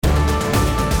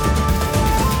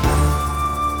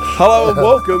Hello and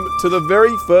welcome to the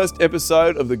very first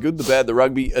episode of The Good, the Bad, the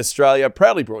Rugby Australia,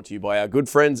 proudly brought to you by our good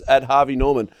friends at Harvey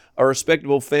Norman, a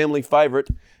respectable family favourite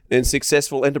and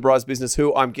successful enterprise business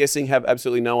who I'm guessing have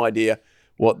absolutely no idea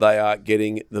what they are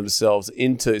getting themselves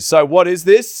into. So what is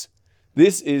this?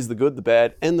 This is The Good, the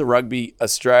Bad and the Rugby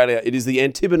Australia. It is the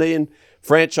Antipodean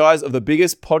franchise of the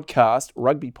biggest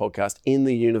rugby podcast in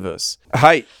the universe.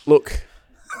 Hey, look,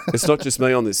 it's not just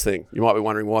me on this thing. You might be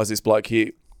wondering, why is this bloke here?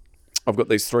 I've got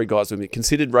these three guys with me,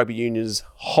 considered rugby union's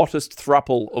hottest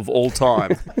thruple of all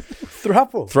time.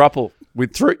 Thruple.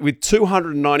 With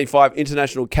 295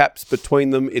 international caps between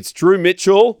them, it's Drew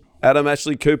Mitchell, Adam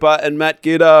Ashley Cooper, and Matt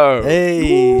Giddo.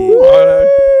 Hey.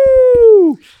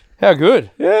 Woo! How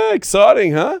good. Yeah,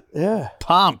 exciting, huh? Yeah.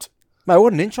 Pumped. Mate,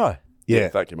 what an intro. Yeah,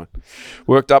 thank you, mate.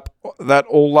 Worked up that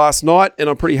all last night, and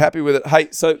I'm pretty happy with it. Hey,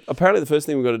 so apparently the first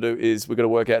thing we've got to do is we've got to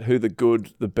work out who the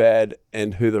good, the bad,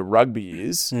 and who the rugby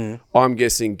is. I'm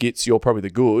guessing, Gits, you're probably the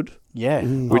good. Yeah.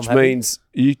 Which means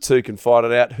you two can fight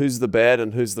it out. Who's the bad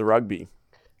and who's the rugby?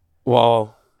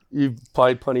 Well, you've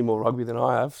played plenty more rugby than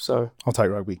I have, so I'll take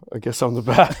rugby. I guess I'm the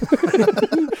bad.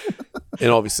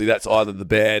 And obviously that's either the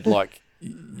bad, like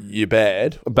you're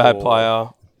bad. A bad or- player,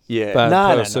 Yeah.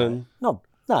 bad person. No.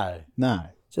 No.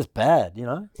 Just bad, you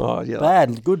know? Oh, yeah.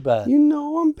 Bad, good bad. You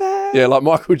know I'm bad. Yeah, like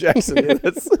Michael Jackson. Yeah,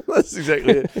 that's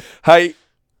exactly it. Hey,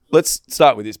 let's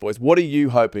start with this, boys. What are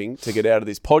you hoping to get out of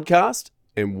this podcast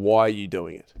and why are you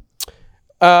doing it?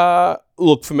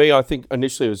 Look, for me, I think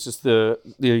initially it was just the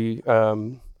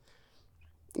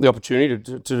opportunity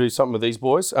to do something with these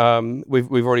boys.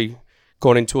 We've already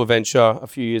gone into a venture a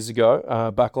few years ago,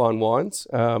 Backline Wines,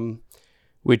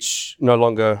 which no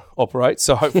longer operates.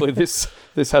 So hopefully this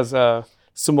has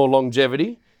some more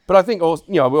longevity. But I think also,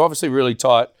 we're obviously really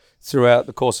tight throughout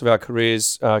the course of our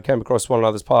careers. Came across one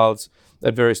another's paths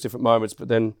at various different moments, but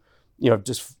then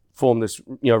just formed this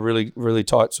really really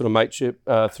tight sort of mateship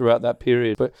throughout that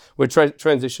period. But we're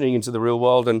transitioning into the real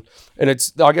world, and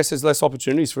it's, I guess, there's less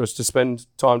opportunities for us to spend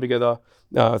time together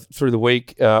through the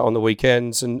week, on the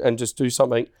weekends, and just do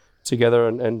something together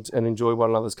and enjoy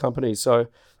one another's company. So,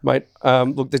 mate,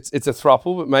 look, it's a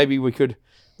thruple, but maybe we could,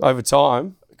 over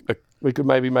time, we could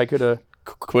maybe make it a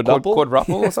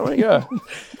Quadruple or something. Yeah,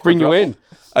 bring you in.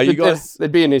 Are you guys?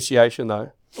 There'd be initiation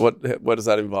though. What does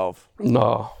that involve?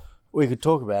 No. We could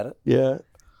talk about it. Yeah.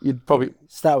 You'd probably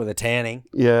Start with a tanning.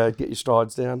 get your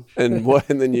strides down. And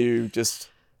then you just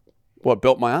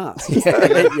belt my ass?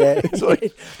 yeah.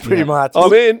 Pretty much.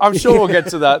 I'm in. I'm sure we'll get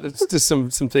to that. It's just some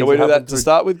things. Can we do happen that to through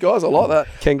start with, guys? I like that.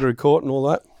 Kangaroo court and all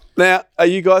that. Now, are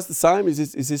you guys the same? Is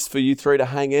this for you three to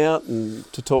hang out and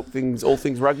to talk all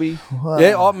things rugby?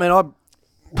 Yeah, I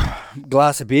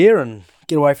glass of beer and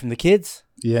get away from the kids.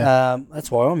 Yeah. That's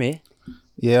why I'm here.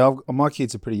 Yeah, my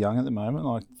kids are pretty young at the moment,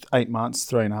 like 8 months,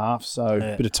 3.5. So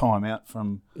a bit of time out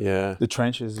from the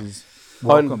trenches is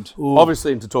welcomed.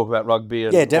 Obviously, and to talk about rugby.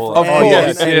 And Yeah, all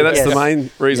definitely. that. That's the main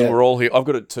reason Yeah. we're all here. I've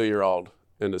got a 2-year-old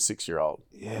and a 6-year-old.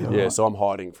 Yeah. Yeah, so I'm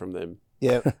hiding from them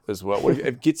Yeah. as well.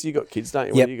 Gits, you got kids, don't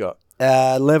you? What Yep. do you got?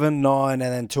 11, 9,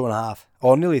 and then 2.5.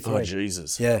 Oh, nearly 3. Oh,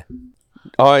 Jesus. Yeah.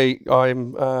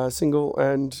 I'm single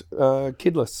and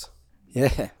kidless.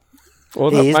 Yeah. Well,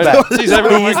 He is mate, bad. geez,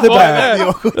 everyone He is went the quiet bad.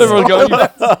 there. Everyone going,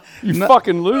 you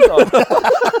fucking loser.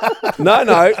 No,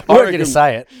 I We're going reckon to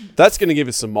say it. that's going to give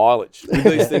us some mileage. With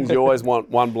these things, you always want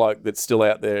one bloke that's still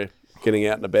out there getting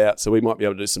out and about. So we might be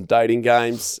able to do some dating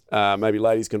games. Maybe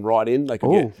ladies can write in. They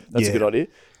can that's a good idea.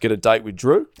 Get a date with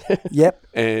Drew. Yep.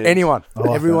 And Anyone.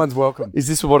 like Everyone's welcome. Is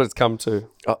this what it's come to?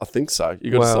 I think so. You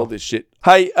got to Wow. sell this shit.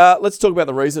 Hey, let's talk about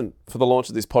the reason for the launch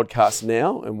of this podcast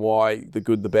now and why the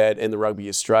good, the bad, and the Rugby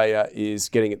Australia is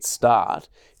getting its start.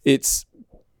 It's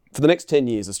for the next 10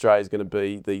 years, Australia is going to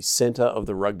be the centre of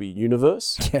the rugby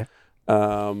universe. Yeah.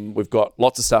 We've got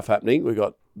lots of stuff happening. We've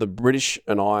got the British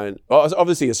and Iron.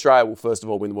 Obviously, Australia will first of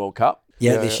all win the World Cup.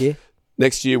 Yeah, this year.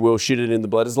 Next year, we'll shit it in the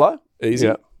Bledisloe. Easy.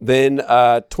 Yeah. Then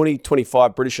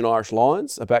 2025 British and Irish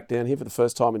Lions are back down here for the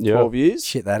first time in 12 years.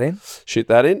 Shit that in. Shit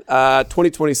that in.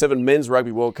 2027 Men's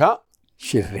Rugby World Cup.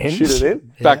 Shit it in. Shit it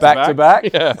in. Back to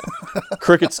back. Yeah.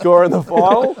 Cricket score in the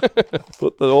final.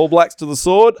 Put the All Blacks to the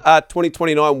sword.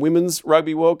 2029 Women's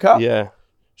Rugby World Cup. Yeah.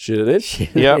 Shit it in.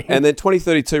 Yeah. And then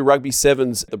 2032 Rugby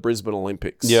Sevens at the Brisbane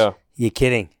Olympics. Yeah. You're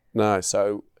kidding. No,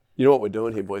 so you know what we're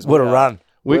doing here, boys? What a run.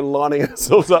 We're lining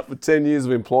ourselves up for 10 years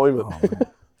of employment.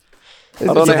 I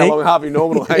don't know how long Harvey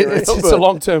Norman will hang around. It's a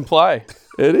long-term play.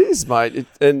 It is, mate.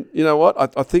 And you know what?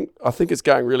 I think it's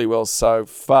going really well so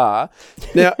far.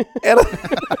 Now,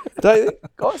 don't you think,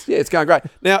 guys? Yeah, it's going great.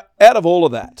 Now, out of all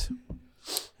of that,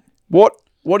 what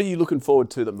are you looking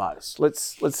forward to the most?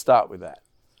 Let's start with that.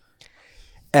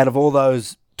 Out of all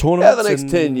those tournaments. the next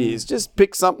 10 years? Just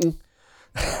pick something.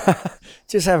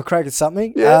 Just have a crack at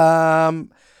something. Yeah.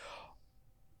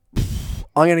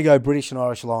 I'm going to go British and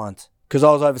Irish Lions because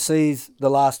I was overseas the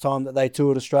last time that they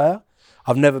toured Australia.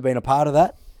 I've never been a part of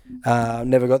that.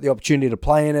 Never got the opportunity to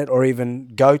play in it or even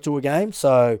go to a game.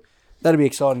 So that'd be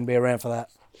exciting to be around for that.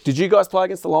 Did you guys play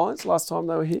against the Lions last time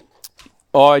they were here?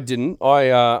 I didn't.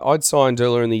 I'd signed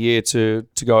earlier in the year to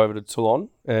go over to Toulon,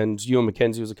 and Ewan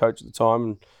McKenzie was the coach at the time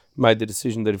and made the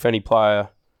decision that if any player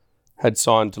had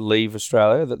signed to leave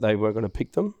Australia, that they weren't going to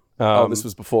pick them. This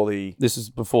was before the... This is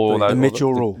before the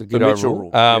Mitchell rule. The Mitchell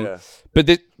rule. Yeah.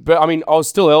 But I mean, I was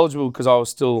still eligible because I was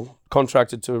still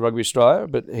contracted to Rugby Australia,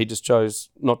 but he just chose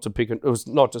not to pick it. It was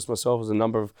not just myself, it was a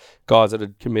number of guys that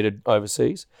had committed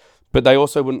overseas. But they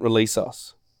also wouldn't release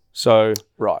us. So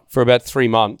for about 3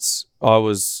 months, I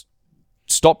was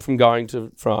stopped from going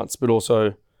to France, but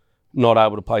also not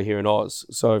able to play here in Oz.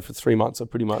 So for 3 months, I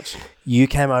pretty much... You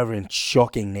came over in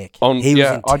shocking nick.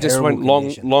 I just went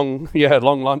long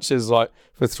lunches like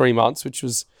for 3 months, which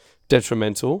was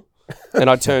detrimental. And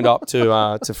I turned up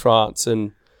to France,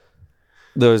 and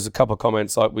there was a couple of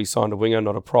comments like, we signed a winger,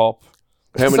 not a prop.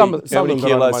 How many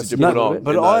kilos did you put on?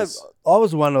 But I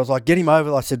was the one that was like, get him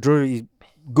over. I said, Drew, he's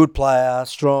good player,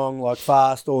 strong, like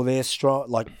fast, all this, strong,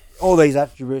 like all these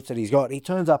attributes that he's got. He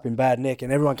turns up in bad nick,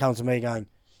 and everyone comes to me going,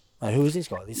 hey, who is this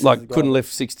guy? This like couldn't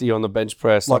lift 60 on the bench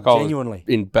press. Like genuinely. I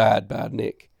was in bad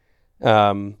nick.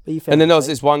 And then there was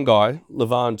this one guy,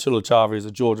 Levan Chulachavi, who's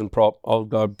a Georgian prop, old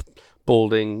guy,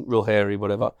 balding, real hairy,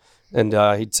 whatever. And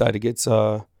he'd say to Gets,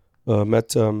 Matt,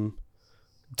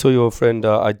 tell your friend,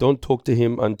 I don't talk to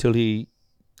him until he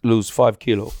lose 5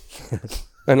 kilo.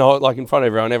 And I like in front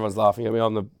of everyone's laughing at me.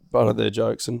 I'm the butt of their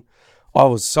jokes. And I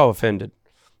was so offended.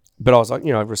 But I was like,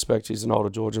 respect, he's an older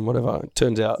Georgian, whatever. It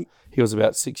turns out he was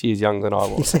about 6 years younger than I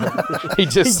was. he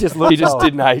just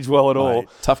didn't age well at all.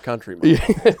 Tough country, man.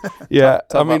 Yeah.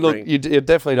 Tough I mean, look, upbringing. you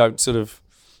definitely don't sort of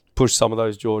push some of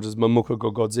those Georges. Mamuka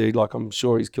Gogodzi, like I'm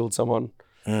sure he's killed someone.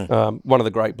 One of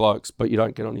the great blokes, but you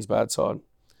don't get on his bad side.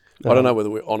 I don't know whether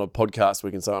we're on a podcast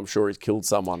we can say I'm sure he's killed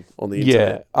someone on the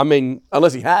internet. Yeah, I mean...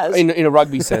 Unless he has. In a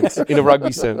rugby sense.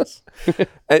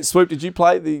 And Swoop, did you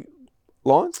play the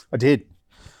Lions? I did.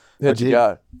 How'd you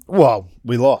go? Well,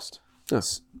 we lost.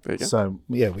 Yes. There you go. So,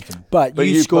 yeah, we can. But you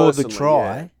you scored the personally,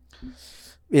 try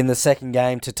in the second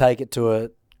game to take it to a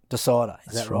decider.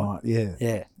 Is That's that right? Yeah.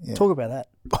 Yeah. Talk about that.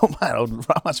 Oh, mate,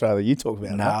 I'd much rather you talk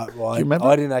about that. No, Do you remember?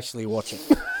 I didn't actually watch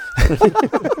it.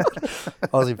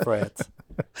 I was in France.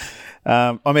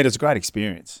 I mean, it was a great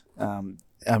experience.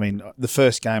 I mean, the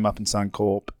first game up in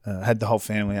Suncorp, had the whole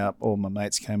family up. All my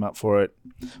mates came up for it.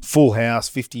 Full house,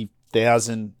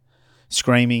 50,000,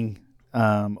 screaming,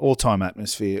 all-time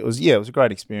atmosphere. It was a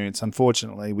great experience.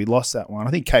 Unfortunately, we lost that one.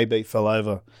 I think KB fell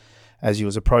over as he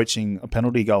was approaching a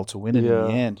penalty goal to win it in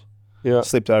the end. Yeah.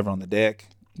 Slipped over on the deck.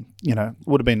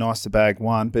 Would have been nice to bag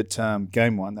one, but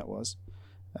game one, that was.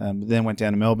 Then went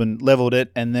down to Melbourne, levelled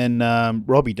it, and then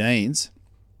Robbie Deans,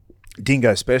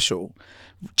 Dingo Special,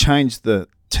 changed the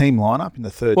team lineup in the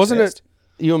third Wasn't test.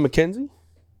 it Ewan McKenzie?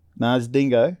 No, it's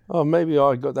Dingo. Oh, maybe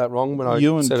I got that wrong when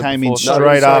Ewan said it came in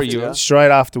before.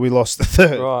 straight after we lost the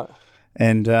third. Right.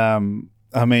 And,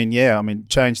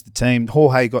 changed the team.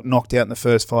 Jorge got knocked out in the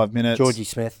first 5 minutes. Georgie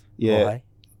Smith. Yeah.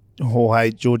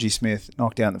 Georgie Smith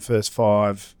knocked out in the first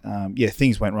 5.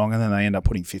 Things went wrong, and then they end up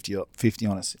putting 50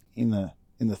 on us in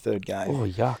the third game. Oh,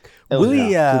 yuck.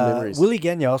 Willie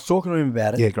Gagnon, I was talking to him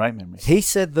about it. Yeah, great memories. He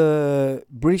said the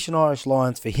British and Irish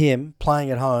Lions, for him,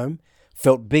 playing at home,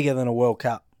 felt bigger than a World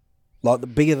Cup.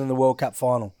 Bigger than the World Cup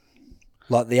final.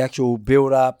 Like the actual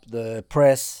build-up, the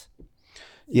press.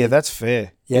 Yeah, that's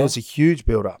fair. Yeah. It was a huge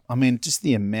build-up. I mean, just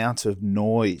the amount of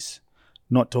noise,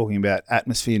 not talking about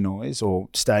atmosphere noise or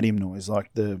stadium noise,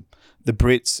 like the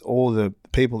Brits, all the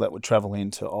people that would travel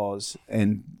into Oz,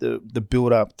 and the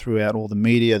build-up throughout all the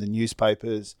media, the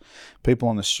newspapers, people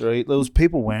on the street. There was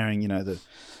people wearing,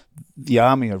 the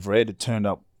army of red had turned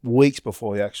up weeks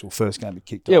before the actual first game had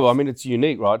kicked off. Yeah, well, I mean, it's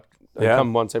unique, right? They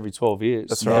come once every 12 years.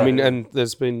 That's right. I mean, and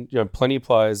there's been plenty of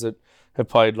players that have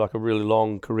played like a really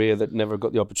long career that never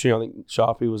got the opportunity. I think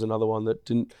Sharpie was another one that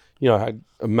didn't, had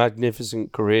a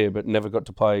magnificent career but never got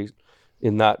to play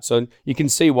in that. So you can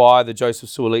see why the Joseph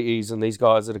Suolitis and these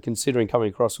guys that are considering coming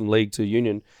across from league to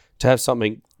union to have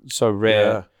something so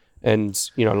rare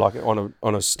and like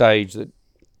on a stage that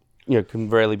can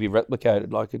rarely be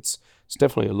replicated. Like it's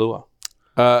definitely a lure.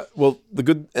 Well, the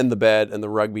good and the bad and the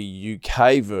rugby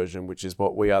UK version, which is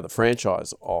what we are the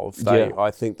franchise of,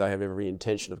 I think they have every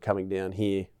intention of coming down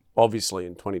here, obviously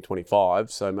in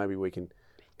 2025. So maybe we can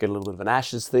get a little bit of an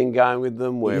Ashes thing going with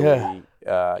them, where we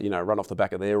run off the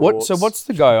back of their So what's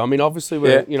the go? I mean, obviously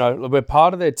we're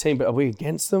part of their team, but are we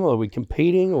against them? Or are we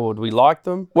competing, or do we like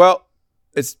them? Well,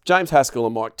 it's James Haskell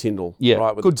and Mike Tyndall. Yeah,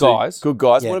 right, with good the two guys. Good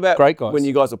guys. Yeah, What about great guys. when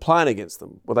you guys were playing against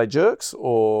them? Were they jerks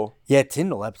or? Yeah,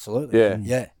 Tyndall, absolutely.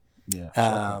 Yeah.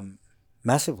 Yeah.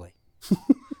 Massively.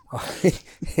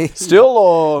 Still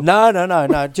or?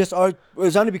 No. Just it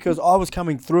was only because I was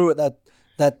coming through at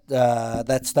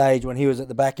that stage when he was at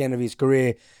the back end of his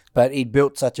career, but he'd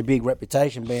built such a big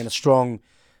reputation being a strong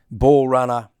ball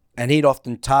runner, and he'd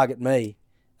often target me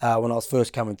when I was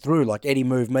first coming through. Like Eddie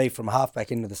moved me from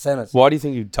halfback into the centres. Why do you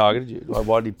think he targeted you? Like,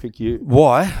 why did he pick you?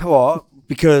 Why? Well,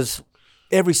 because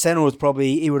every centre was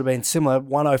he would have been similar,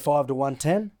 105 to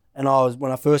 110, and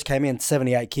when I first came in,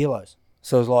 78 kilos.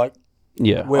 So it was like,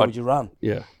 Yeah. where would you run?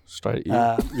 Yeah, straight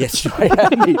at you. Yeah, straight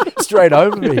at me, straight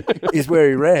over me is where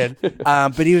he ran.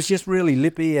 But he was just really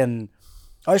lippy, and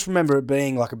I just remember it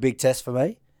being like a big test for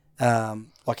me,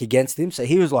 like against him. So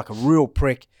he was like a real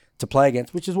prick to play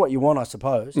against, which is what you want, I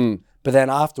suppose. But then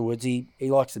afterwards, he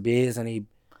likes the beers and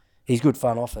he's good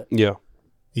fun off it. Yeah.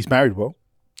 He's married well.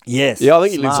 Yes. Yeah, I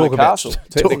think he lives in smart. Newcastle,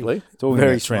 technically. Talking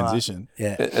Very about smart. transition.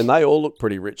 Yeah. And they all look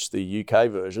pretty rich, the UK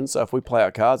version. So if we play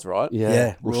our cards right,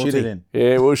 Yeah. We'll shit it in.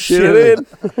 yeah, we'll shit it in.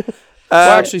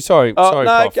 Well, actually, sorry, no,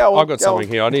 Prof. go on, I've got go something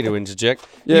on. here. I need to interject.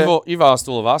 Yeah. You've asked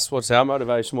all of us what's our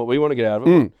motivation, what we want to get out of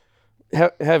it.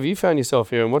 How have you found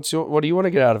yourself here, and what do you want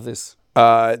to get out of this?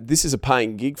 This is a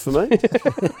paying gig for me.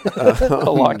 I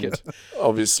like it.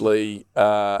 Obviously,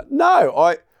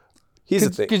 here's the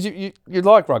thing. Because you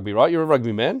like rugby, right? You're a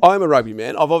rugby man. I'm a rugby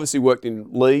man. I've obviously worked in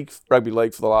rugby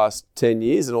league for the last 10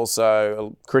 years and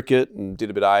also cricket and did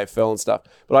a bit of AFL and stuff.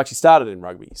 But I actually started in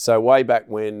rugby. So way back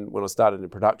when I started in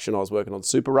production, I was working on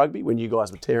Super Rugby when you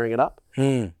guys were tearing it up.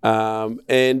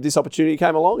 And this opportunity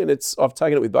came along and I've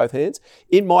taken it with both hands.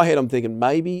 In my head, I'm thinking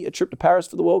maybe a trip to Paris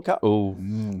for the World Cup. Oh,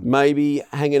 Maybe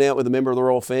hanging out with a member of the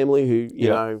royal family who, you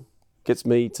know, gets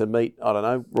me to meet, I don't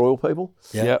know, royal people.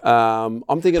 Yeah.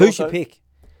 I'm thinking Who's also, your pick?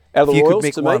 out of If the you could royals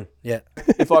pick to one. meet. Yeah.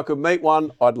 If I could meet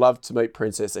one, I'd love to meet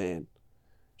Princess Anne.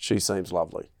 She seems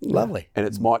lovely. Lovely. And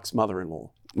it's Mike's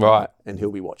mother-in-law. right. And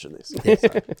he'll be watching this.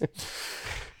 So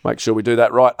make sure we do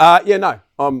that right.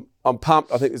 I'm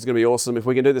pumped. I think this is going to be awesome. If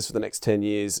we can do this for the next 10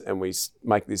 years and we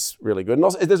make this really good. And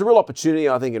also, there's a real opportunity,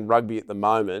 I think, in rugby at the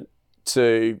moment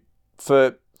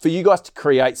for you guys to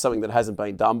create something that hasn't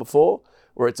been done before,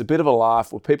 where it's a bit of a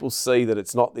laugh, where people see that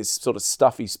it's not this sort of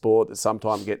stuffy sport that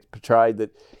sometimes gets portrayed, that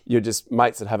you're just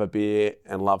mates that have a beer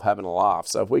and love having a laugh.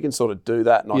 So if we can sort of do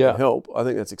that and I can help, I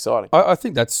think that's exciting. I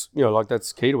think that's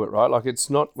that's key to it, right? Like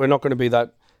we're not going to be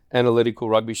that analytical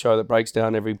rugby show that breaks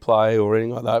down every play or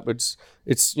anything like that. But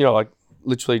it's like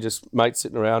literally just mates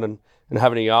sitting around and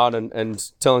having a yarn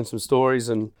and telling some stories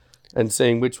and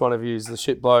seeing which one of you is the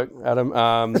shit bloke, Adam,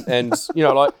 and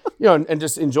and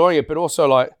just enjoying it, but also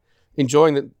like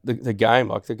enjoying the game.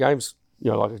 Like the game's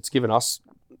like it's given us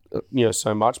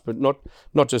so much, but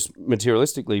not just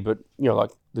materialistically, but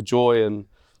like the joy and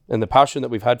the passion that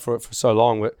we've had for it for so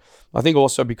long. But I think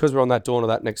also because we're on that dawn of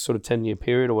that next sort of 10-year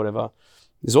period or whatever,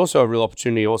 there's also a real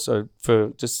opportunity also for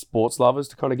just sports lovers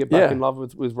to kind of get back in love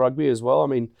with rugby as well. I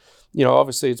mean,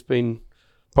 obviously it's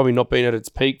probably not been at its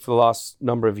peak for the last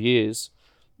number of years,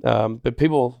 but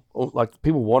people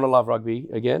want to love rugby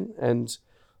again, and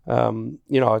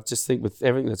I just think with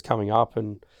everything that's coming up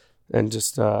and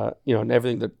just and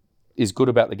everything that is good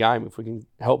about the game, if we can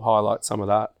help highlight some of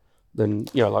that, then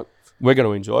we're going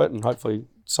to enjoy it, and hopefully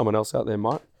someone else out there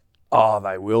might. Oh,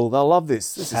 they will. They'll love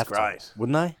this. This is great.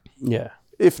 Wouldn't they? Yeah.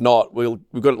 If not, we've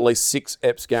got at least 6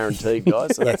 EPs guaranteed,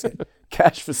 guys. So that's it.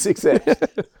 Cash for 6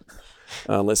 EPs.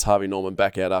 Unless Harvey Norman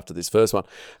back out after this first one.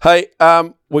 Hey,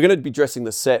 we're going to be dressing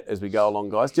the set as we go along,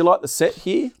 guys. Do you like the set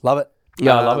here? Love it.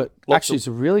 Yeah, I love it. Actually, it's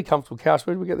a really comfortable couch.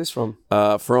 Where did we get this from?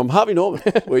 From Harvey Norman,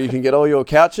 where you can get all your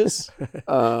couches.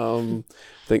 I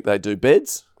think they do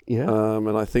beds. Yeah.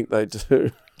 And I think they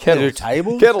do... Kettle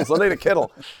tables? Kettles. I need a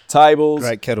kettle. Tables.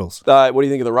 Great kettles. What do you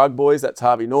think of the rug boys? That's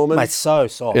Harvey Norman. Mate, so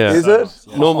soft. Yeah. Is it?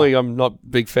 Yeah. Normally, I'm not a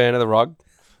big fan of the rug,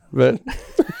 but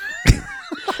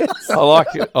I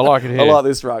like it. I like it here. I like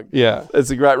this rug. Yeah. It's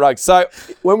a great rug. So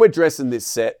when we're dressing this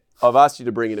set, I've asked you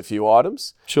to bring in a few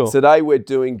items. Sure. Today we're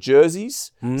doing jerseys,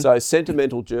 so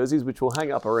sentimental jerseys, which we'll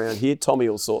hang up around here. Tommy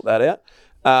will sort that out.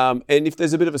 And if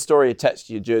there's a bit of a story attached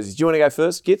to your jerseys, do you want to go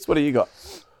first, Gits? What do you got?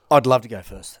 I'd love to go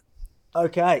first.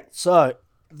 Okay, so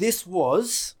this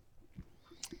was...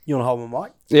 You want to hold my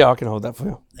mic? Yeah, I can hold that for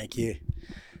you. Thank you.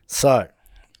 So,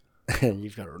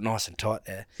 you've got it nice and tight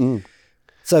there.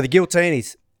 So, the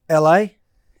Guiltinis, LA,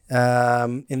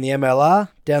 in the MLR,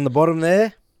 down the bottom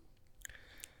there.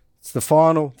 It's the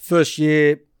final, first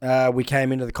year we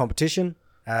came into the competition.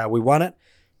 We won it.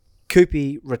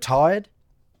 Coopy retired.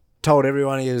 Told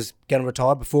everyone he was going to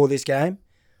retire before this game.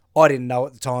 I didn't know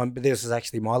at the time, but this was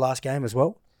actually my last game as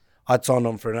well. I'd signed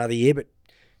on for another year, but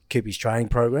Coopy's training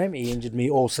program, he injured me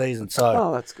all season.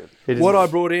 So that's good. what I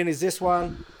brought in is this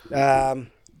one. I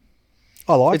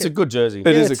like It's it. a good jersey. It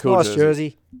is a It's cool nice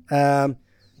jersey.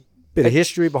 Bit of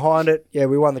history behind it. Yeah,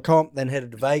 we won the comp, then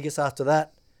headed to Vegas after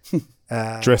that.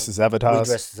 Dressed as We avatars.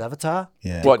 dressed as Avatar.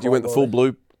 Yeah. What, you went the full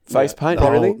blue face paint The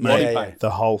and whole, everything? mate, Yeah.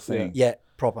 the whole thing. Yeah,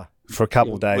 proper. For a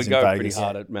couple of days we in go Vegas. pretty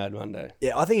hard at Mad Monday.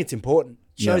 Yeah, I think it's important.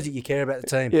 Shows Yeah. that you care about the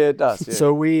team. Yeah, it does. Yeah.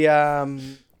 So we,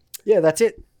 that's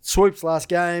it. Swoop's last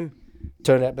game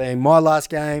turned out being my last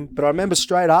game. But I remember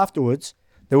straight afterwards,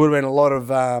 there would have been a lot of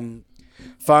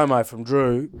FOMO from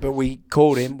Drew, but we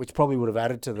called him, which probably would have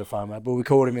added to the FOMO, but we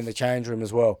called him in the change room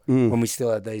as well when we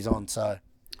still had these on. So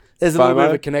there's a little bit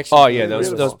of a connection. Oh, yeah, there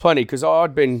was plenty because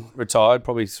I'd been retired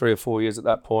probably 3 or 4 years at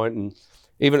that point, and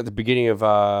even at the beginning of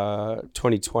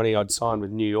 2020, I'd signed with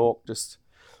New York just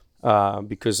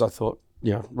because I thought,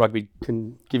 rugby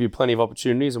can give you plenty of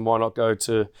opportunities, and why not go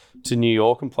to New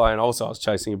York and play? And also, I was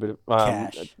chasing a bit of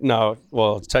Cash. No,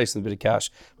 well, I was chasing a bit of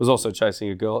cash. I was also chasing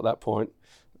a girl at that point,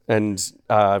 and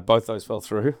both those fell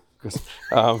through.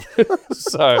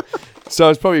 So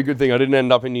it's probably a good thing I didn't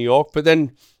end up in New York. But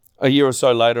then a year or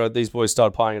so later, these boys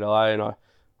started playing in LA, and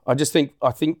I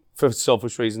think for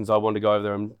selfish reasons, I wanted to go over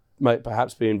there and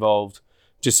perhaps be involved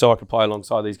just so I could play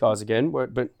alongside these guys again.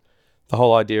 But the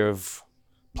whole idea of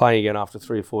playing again after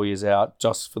 3 or 4 years out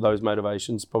just for those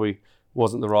motivations probably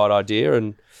wasn't the right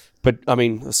idea. But I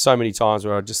mean, there's so many times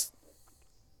where I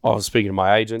was speaking to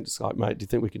my agent, it's like, mate, do you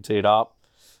think we could tee it up?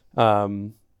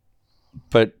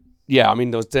 But yeah, I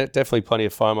mean, there was definitely plenty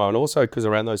of FOMO, and also because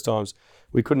around those times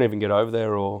we couldn't even get over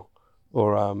there or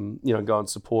go and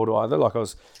support either. Like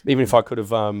even if I could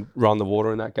have run the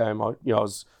water in that game, I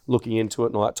was looking into it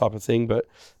and all that type of thing. But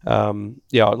I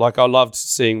loved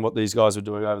seeing what these guys were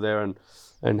doing over there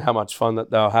and how much fun that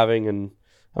they were having. And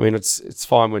I mean, it's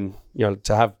fine when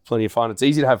to have plenty of fun. It's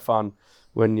easy to have fun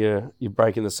when you're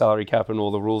breaking the salary cap and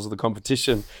all the rules of the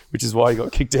competition, which is why you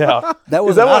got kicked out. That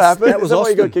was Is that what us. happened? That was Is that why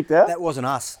you got Austin. kicked out? That wasn't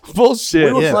us. Bullshit,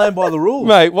 We were Yeah. playing by the rules.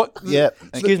 mate. What? Yeah.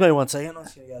 Excuse me one second. I'm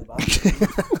just going to go to the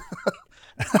bathroom.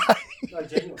 No,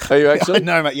 genuine. Are you actually?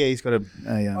 No, mate. Yeah, he's got I've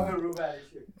got a real bad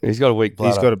issue. He's got a weak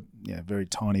bladder. he's got a very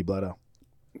tiny bladder.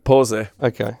 Pause there.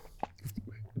 Okay,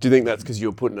 Do you think that's because you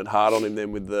were putting it hard on him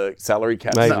then with the salary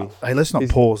cap? maybe. No. Hey, let's not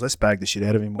pause. Let's bag the shit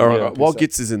out of him. All right, Yeah, right. While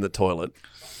Gitz is in the toilet,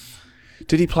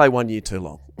 did he play 1 year too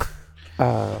long?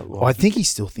 Well, I think he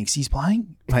still thinks he's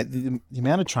playing. Mate, the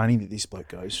amount of training that this bloke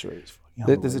goes through is fucking There's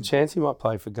a unbelievable. chance he might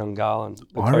play for Gungahlin.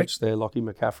 The I coach there, Lockie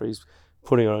McCaffrey's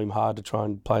putting on him hard to try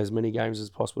and play as many games as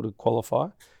possible to qualify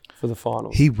for the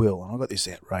finals. He will. And I've got this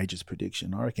outrageous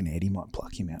prediction. I reckon Eddie might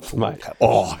pluck him out for Mate. World Cup.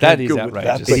 Oh, that how is good would that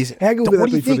outrageous. be? He's- How good would what that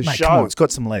do be you for think, the mate? show? Come on, it's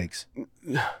got some legs.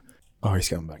 Oh, he's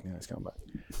coming back now. He's coming back.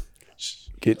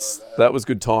 Gitz, that was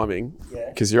good timing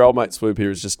because your old mate Swoop here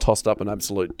has just tossed up an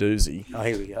absolute doozy. Oh,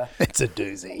 here we go. It's a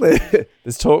doozy.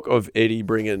 There's talk of Eddie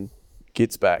bringing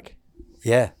Gitz back.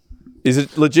 Yeah. Is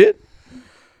it legit?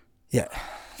 Yeah.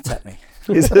 It's happening.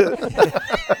 Is it?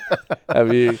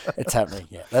 Have you? It's happening,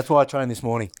 yeah. That's why I trained this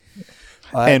morning.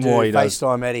 I And had to why he does.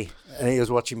 FaceTime Eddie, and he was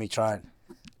watching me train.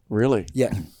 Really?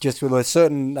 Yeah, just with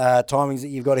certain timings that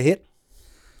you've got to hit.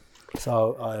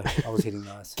 So I was hitting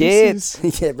those.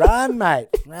 Yeah, run, mate,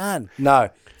 run. No,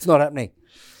 it's not happening.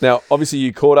 Now, obviously,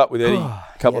 you caught up with Eddie a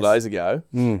couple of Yes. days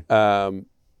ago.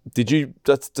 Did you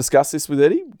discuss this with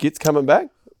Eddie? Gitz coming back?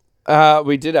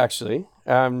 We did actually.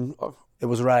 It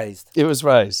was raised. It was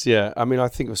raised, yeah. I mean, I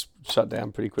think it was shut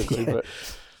down pretty quickly. But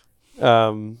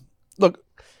look,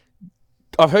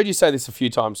 I've heard you say this a few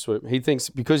times, Swoop. He thinks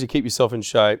because you keep yourself in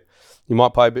shape, you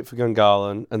might play a bit for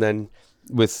Gungahlin, and then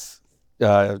with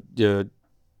your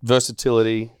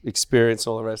versatility, experience,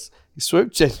 and all the rest,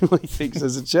 Swoop genuinely thinks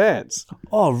there's a chance.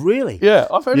 Oh, really? Yeah,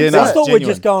 I've heard Yeah, him no, I say thought it. we're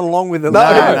genuine. just going along with it. No,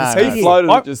 no, he no. floated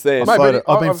I- it just there. Mate, Floated-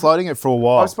 but I've been I've- floating it for a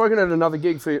while. I've spoken at another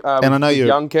gig for And I know with you're-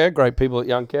 Young Care, great people at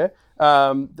Young Care,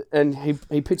 and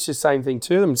he pitched the same thing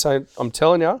to them, saying, "I'm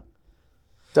telling you,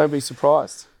 don't be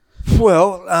surprised."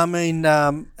 Well, I mean,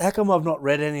 how come I've not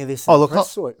read any of this? in Oh, the look,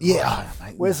 press suite? yeah, oh,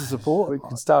 mate, Where's the support? We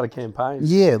can start a campaign.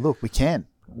 Yeah, look, we can.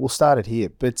 We'll start it here.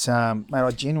 But, mate, I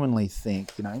genuinely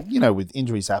think, with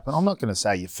injuries happen, I'm not going to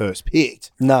say you're first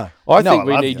picked. No. I No, think I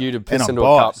we love need you. you to And piss I'm into a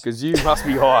cup biased. because you must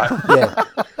be high. Yeah.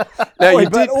 Now, Oi, you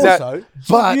but did that. also,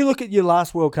 but- you look at your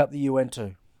last World Cup that you went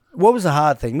to. What was the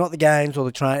hard thing? Not the games or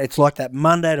the train. It's like that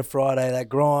Monday to Friday, that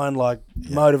grind, like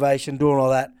motivation, doing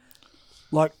all that.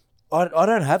 Like, I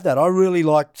don't have that. I really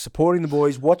like supporting the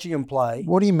boys, watching them play.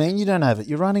 What do you mean you don't have it?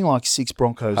 You're running like 6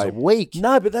 Broncos a week.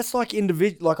 No, but that's like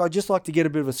individual. Like I just like to get a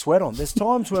bit of a sweat on. There's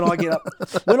times when I get up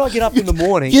in the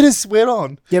morning. Get a sweat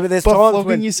on. Yeah, but there's By times flogging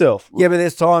when yourself. Yeah, but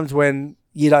there's times when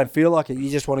you don't feel like it. You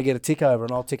just want to get a tick over,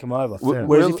 and I'll tick them over.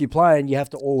 Whereas if you're playing, you have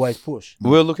to always push. We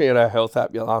were looking at our health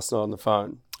app last night on the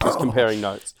phone, just comparing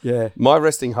notes. Yeah. My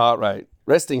resting heart rate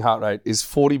is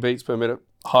 40 beats per minute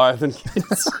higher than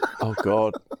kids. Oh,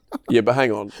 God. Yeah, but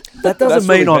hang on. That doesn't That's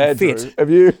mean really I'm bad, fit. Drew. Have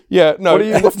you? Yeah, no.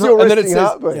 What's your and then resting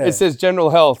heart rate? it says general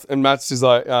health, and Matt's is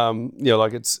like,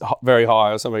 like it's very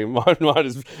high or something. Mine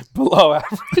is below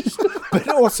average. But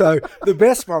also, the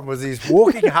best one was his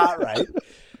walking heart rate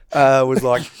was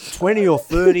like 20 or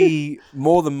 30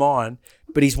 more than mine,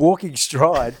 but his walking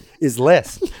stride is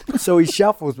less. So he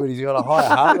shuffles, but he's got a higher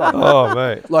heart rate. Oh,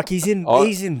 mate. Like he's in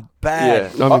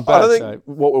bad. Yeah, I'm in I bad don't think shape.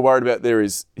 what we're worried about there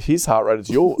is his heart rate is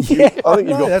yours. Yeah, I think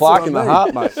you've no, got that's plaque what in I the mean.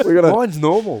 heart, mate. We're gonna, Mine's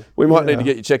normal. we might need to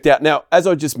get you checked out. Now, as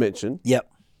I just mentioned,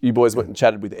 Yep. you boys went and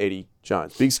chatted with Eddie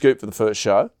Jones. Big scoop for the first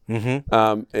show.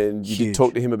 Mm-hmm. And you did Huge.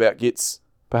 talk to him about Gits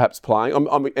perhaps playing.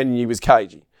 And he was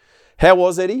cagey. How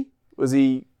was Eddie? Was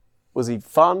he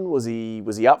fun? Was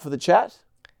he up for the chat?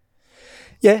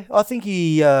 Yeah, I think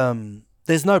he.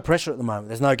 There's no pressure at the moment.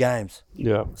 There's no games.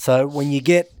 Yeah. So when you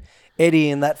get Eddie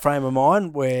in that frame of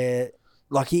mind where,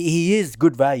 like, he is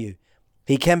good value.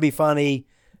 He can be funny.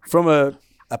 From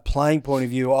a playing point of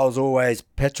view, I was always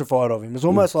petrified of him. It was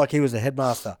almost like he was a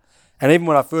headmaster. And even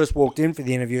when I first walked in for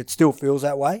the interview, it still feels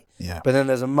that way. Yeah. But then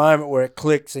there's a moment where it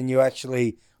clicks and you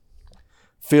actually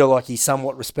feel like he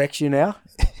somewhat respects you now.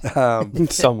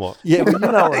 Somewhat. Yeah, but you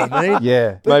know what I mean.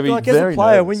 Yeah. But Maybe like as a very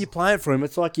player, nervous. when you're playing for him,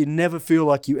 it's like you never feel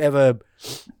like you ever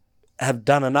have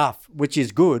done enough, which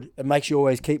is good. It makes you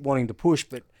always keep wanting to push,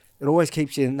 but it always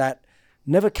keeps you in that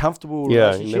never comfortable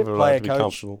Yeah, relationship, you're never allowed to be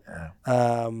player-coach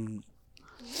comfortable.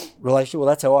 relationship. Well,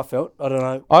 that's how I felt. I don't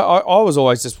know. I was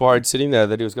always just worried sitting there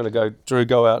that he was going to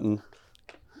go out and,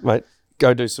 mate,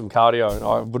 go do some cardio, and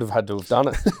I would have had to have done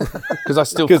it because I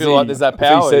still feel like there's that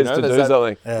power. He says you know? to There's do that-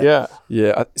 something. Yeah.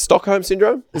 Yeah. Stockholm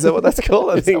syndrome? Is that what that's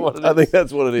called? I think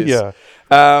that's what it is.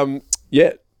 Yeah.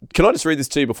 Yeah. Can I just read this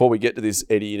to you before we get to this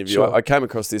Eddie interview? Sure. I came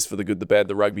across this for The Good, the Bad,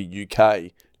 the Rugby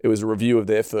UK. It was a review of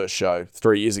their first show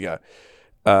 3 years ago.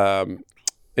 And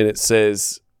it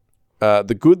says,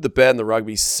 The Good, the Bad, and the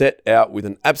Rugby set out with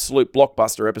an absolute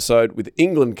blockbuster episode with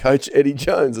England coach Eddie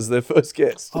Jones as their first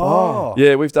guest. Oh.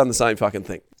 Yeah, we've done the same fucking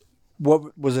thing.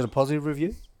 What was it? A positive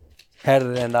review? How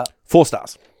did it end up? 4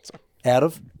 stars. Out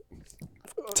of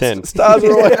 10. Stars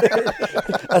are always,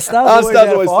 a star. stars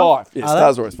are always 5. Yeah,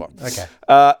 stars are always 5.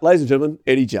 Okay. Ladies and gentlemen,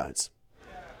 Eddie Jones.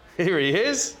 Here he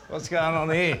is. What's going on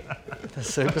here? The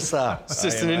superstar. It's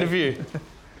just an interview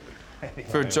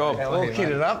for a job. All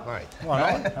kitted up, mate.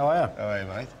 Why not? How are you? How are you,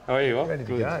 mate? How are you? Well, Ready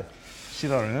to go.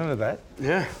 Shit, I remember that.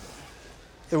 Yeah.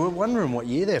 Yeah, we're wondering what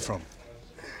year they're from.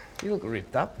 You look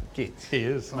ripped up, kid. He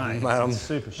is. Mate, Mate, I'm-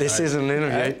 super This shape. isn't an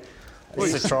interview.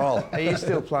 This is a trial. Are you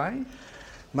still playing?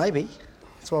 Maybe.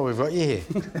 That's why we've got you here.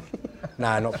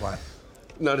 No, not playing.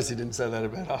 Notice he didn't say that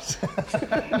about us.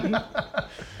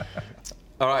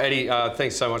 All right, Eddie,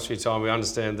 thanks so much for your time. We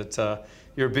understand that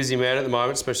you're a busy man at the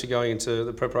moment, especially going into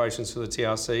the preparations for the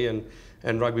TRC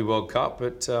and Rugby World Cup.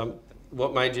 But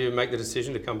what made you make the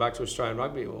decision to come back to Australian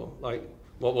rugby? Or, like,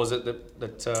 what was it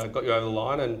that got you over the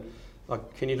line? And,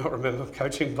 like, can you not remember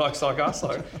coaching blokes like us?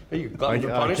 Like, are you glutton for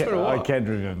punishment or what? I can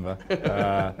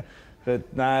remember.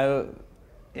 But no,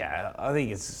 yeah, I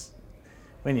think it's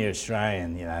when you're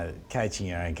Australian, you know, coaching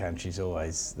your own country is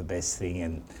always the best thing.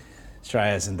 And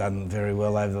Australia hasn't done very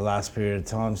well over the last period of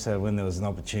time. So when there was an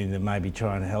opportunity to maybe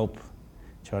try and help,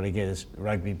 try to get us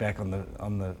rugby back on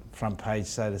the front page,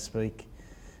 so to speak,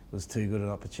 it was too good an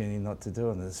opportunity not to do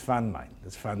it. And it's fun, mate.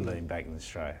 It's fun being back in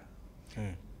Australia.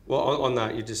 Well, on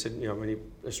that, you just said, you know, when you're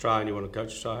Australian, you want to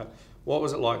coach Australia. What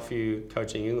was it like for you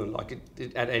coaching England? Like,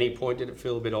 at any point, did it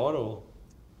feel a bit odd, or?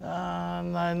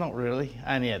 No, not really.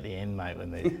 Only at the end, mate, when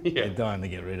they're dying to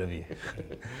get rid of you.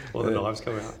 Or the knives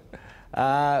come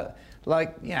out?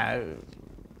 Like, you know,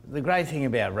 the great thing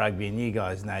about rugby, and you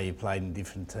guys know you played in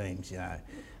different teams, you know,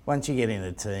 once you get in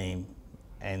a team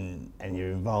and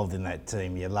you're involved in that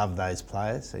team, you love those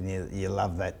players and you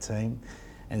love that team.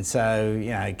 And so, you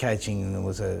know, coaching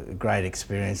was a great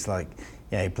experience. Like,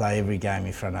 you know, you play every game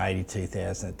in front of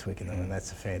 82,000 at Twickenham, and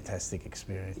that's a fantastic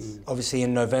experience. Obviously,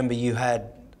 in November, you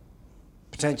had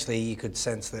potentially you could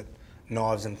sense that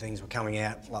knives and things were coming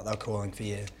out, like they were calling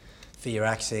for your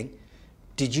axing.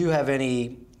 Did you have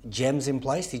any gems in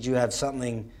place? Did you have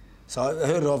something? So I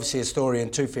heard obviously a story in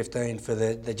 215 for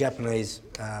the Japanese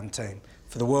team.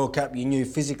 For the World Cup, you knew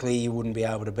physically you wouldn't be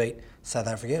able to beat South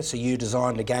Africa. So you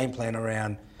designed a game plan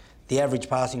around the average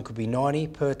passing could be 90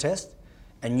 per test,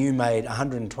 and you made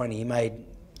 120.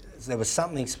 There was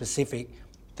something specific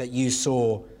that you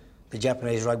saw the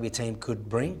Japanese rugby team could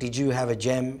bring. Did you have a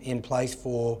gem in place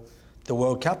for the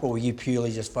World Cup, or were you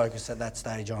purely just focused at that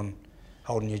stage on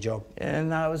holding your job? Yeah,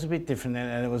 no, it was a bit different,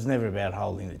 and it was never about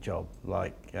holding the job.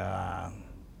 Like, I'm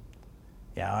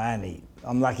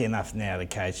lucky enough now to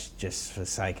coach just for the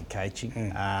sake of coaching.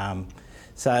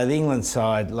 So the England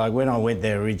side, like when I went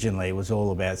there originally, it was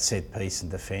all about set piece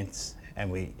and defence, and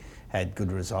we had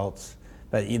good results.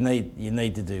 But you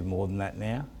need to do more than that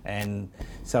now. And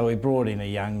so we brought in a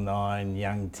young 9,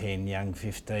 young 10, young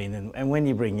 15. And when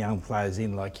you bring young players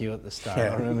in like you at the start,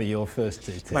 I remember your first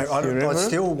 2 tests. Mate, I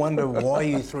still wonder why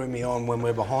you threw me on when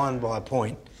we're behind by a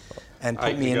point and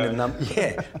put me in the number.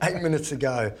 Yeah, 8 minutes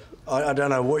ago. I don't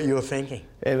know what you were thinking.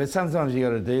 Yeah, but sometimes you got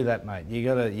to do that, mate. You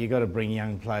got to bring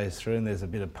young players through, and there's a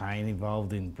bit of pain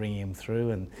involved in bringing them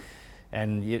through.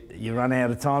 And you run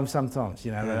out of time sometimes,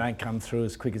 they don't come through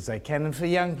as quick as they can. And for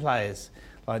young players,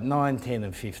 like 9, 10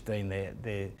 and 15,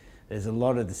 there's a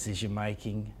lot of decision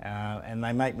making and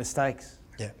they make mistakes.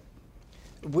 Yeah.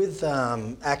 With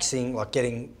axing, like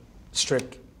getting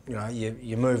stripped,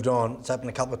 you moved on, it's happened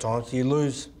a couple of times. Do you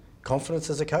lose confidence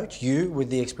as a coach, with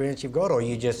the experience you've got, or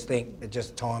you just think it's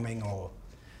just timing or...?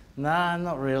 No,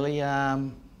 not really.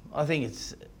 I think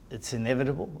it's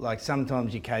inevitable. Like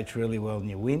sometimes you coach really well and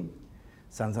you win.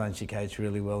 Sometimes you coach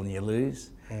really well and you lose.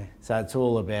 So it's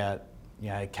all about,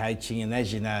 coaching. And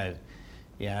as you know,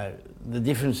 the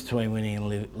difference between winning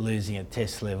and losing at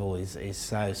test level is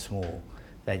so small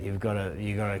that you've got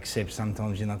to accept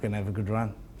sometimes you're not going to have a good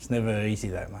run. It's never easy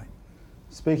though, mate.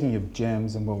 Speaking of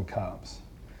gems and World Cups,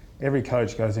 every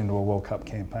coach goes into a World Cup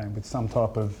campaign with some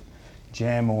type of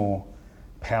gem or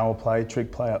power play,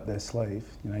 trick play up their sleeve.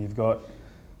 You've got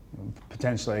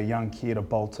potentially a young kid, a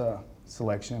bolter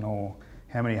selection, or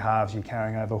how many halves you're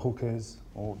carrying over hookers,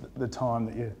 or the time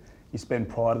that you spend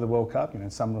prior to the World Cup,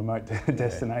 some remote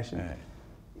destination. Yeah.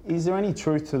 Is there any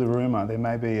truth to the rumour there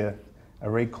may be a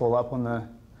recall up on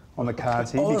the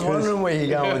cards here? I was wondering where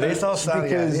you're going with this. I was starting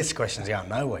to go, this question's going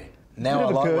nowhere. Now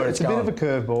I like where it's going. It's a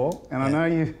bit of a curveball, and I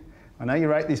know you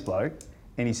rate this bloke,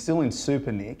 and he's still in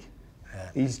super nick.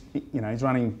 Yeah. He's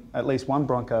running at least one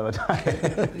Bronco a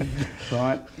day,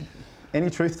 right? Any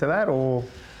truth to that, or...?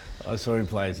 I saw him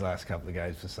play his last couple of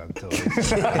games for Sun Tours.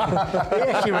 He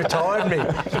actually retired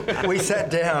me. We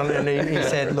sat down and he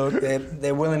said, look,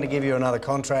 they're willing to give you another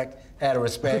contract out of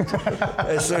respect.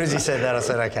 As soon as he said that, I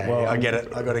said, okay, well, I get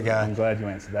it. I got to go. I'm glad you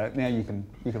answered that. Now you can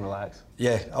relax.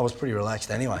 Yeah, I was pretty relaxed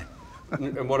anyway.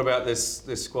 And what about this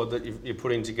squad that you're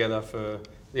putting together for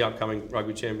the upcoming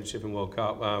Rugby Championship and World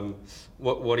Cup?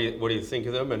 What do you think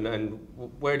of them, and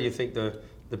where do you think the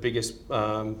biggest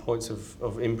points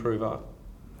of improve are?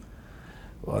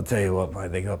 Well, I'll tell you what,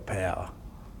 mate, they got power.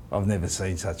 I've never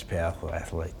seen such powerful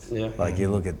athletes. Yeah. Like you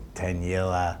look at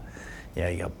Taniela,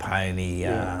 you got Pony,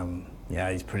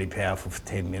 he's pretty powerful for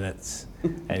 10 minutes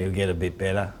and he'll get a bit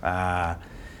better.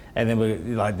 And then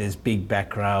there's big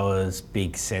back rowers,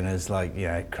 big centres like,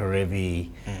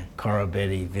 Karevi,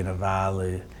 Korobetti,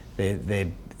 Vinavalu.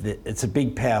 It's a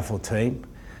big, powerful team.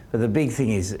 But the big thing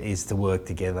is to work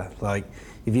together. Like,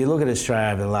 if you look at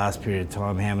Australia over the last period of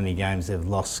time, how many games they've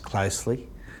lost closely,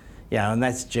 and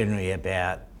that's generally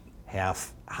about how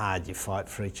hard you fight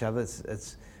for each other.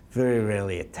 It's very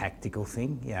rarely a tactical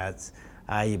thing. It's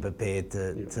are you prepared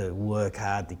to work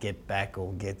hard to get back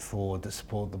or get forward to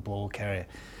support the ball carrier.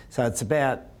 So it's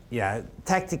about,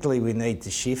 tactically we need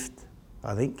to shift,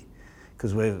 I think,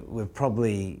 because we've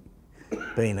probably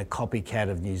been a copycat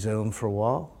of New Zealand for a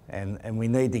while, and we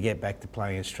need to get back to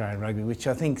playing Australian rugby, which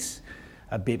I think's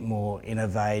a bit more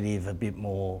innovative, a bit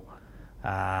more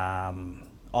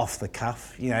off the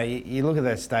cuff. You look at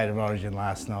that State of Origin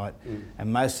last night,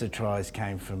 and most of the tries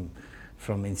came from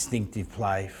instinctive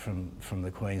play from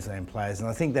the Queensland players, and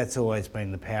I think that's always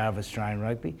been the power of Australian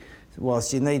rugby.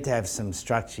 Whilst you need to have some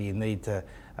structure, you need to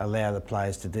allow the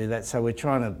players to do that. So we're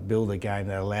trying to build a game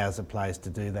that allows the players to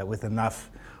do that with enough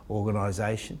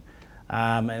organisation,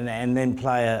 and then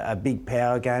play a big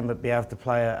power game, but be able to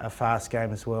play a fast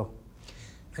game as well.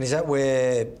 And is that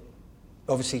where,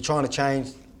 obviously trying to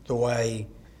change the way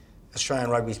Australian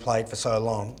rugby's played for so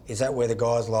long, is that where the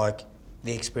guys like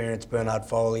the experienced Bernard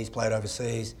Foley's played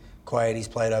overseas, Quaid's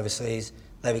played overseas,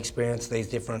 they've experienced these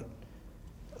different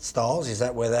styles? Is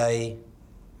that where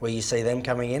you see them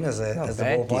coming in as the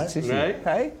ball players?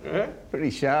 Hey? Yeah. Pretty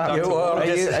sharp. Yeah, well, are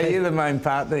you the main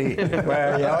partner?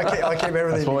 Well, yeah, I keep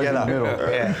everything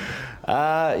together.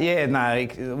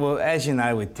 Well, as you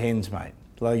know with 10s, mate,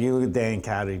 like you look at Dan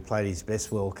Carter, he played his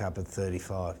best World Cup at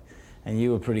 35. And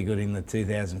you were pretty good in the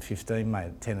 2015,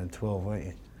 mate, 10 and 12, weren't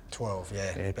you? 12,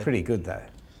 yeah. Yeah, But pretty good though.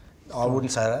 I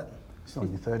wouldn't say that. Still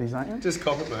in your 30s, aren't you? Just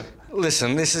cop it, mate.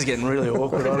 Listen, this is getting really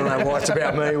awkward. I don't know why it's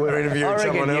about me. We're interviewing I reckon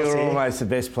someone you else were here. almost the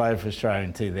best player for Australia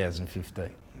in 2015.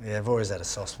 Yeah, I've always had a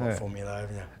soft spot Yeah. for me though,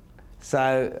 haven't you?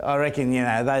 So I reckon, you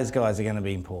know, those guys are going to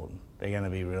be important. They're going to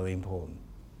be really important.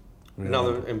 Really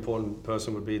Another important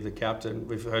person would be the captain.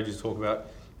 We've heard you talk about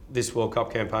this World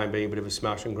Cup campaign being a bit of a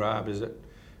smash and grab. Is it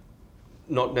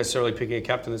not necessarily picking a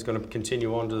captain that's going to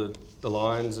continue on to the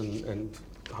Lions and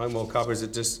home World Cup? Or is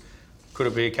it just, could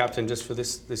it be a captain just for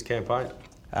this campaign?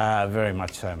 Very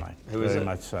much so, mate. Who is Very it?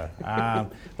 much so.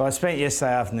 Well, I spent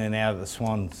yesterday afternoon out at the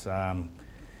Swans.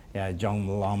 John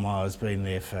Longmire has been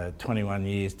there for 21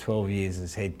 years, 12 years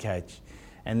as head coach,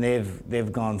 and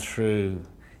they've gone through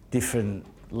different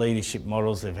leadership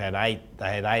models. They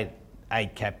had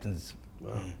eight captains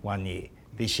one year.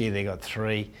 This year they got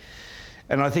 3,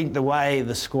 and I think the way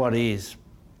the squad is,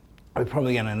 we're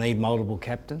probably going to need multiple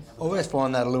captains. I always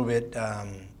find that a little bit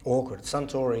awkward. At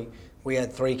Suntory, we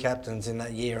had 3 captains in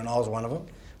that year and I was one of them.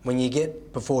 When you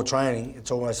get before training, it's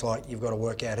almost like you've got to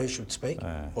work out who should speak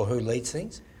or who leads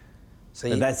things. So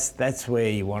But that's where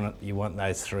you want it. You want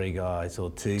those 3 guys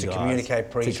or 2 To guys communicate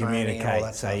to pre-training and all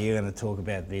that So stuff. you're going to talk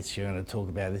about this. You're going to talk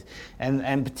about this,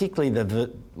 and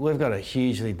particularly we've got a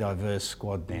hugely diverse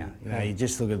squad now. You know, you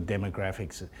just look at the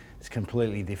demographics; it's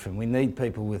completely different. We need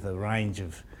people with a range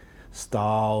of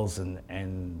styles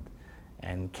and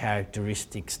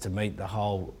characteristics to meet the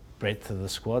whole breadth of the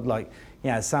squad. Like,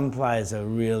 you know, some players are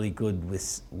really good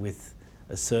with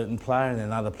a certain player, and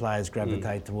then other players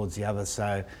gravitate towards the other.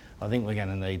 So I think we're going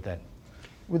to need that.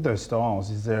 With those styles,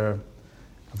 is there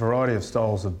a variety of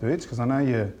styles of boots? Because I know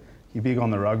you're big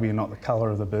on the rugby and not the colour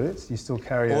of the boots. Do you still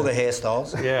carry all the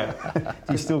hairstyles. Yeah.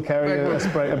 Do you still carry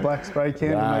a black spray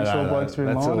can to make sure blokes are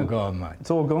in That's line? all gone, mate.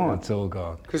 It's all gone. It's all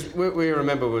gone. Because we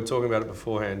remember we were talking about it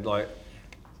beforehand, like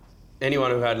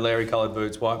anyone who had Larry-coloured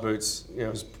boots, white boots, you know,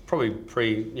 it was probably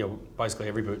basically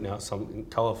every boot now, something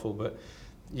colourful, but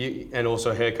and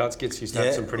also haircuts, gets used to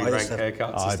have some pretty I rank used to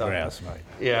haircuts and stuff. Eyebrows, mate.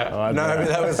 Yeah. No, but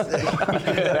that was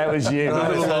That was you.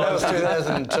 that was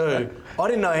 2002. I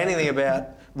didn't know anything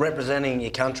about representing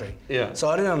your country. Yeah. So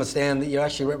I didn't understand that you're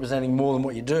actually representing more than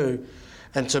what you do.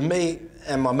 And to me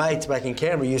and my mates back in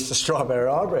Canberra used to stripe our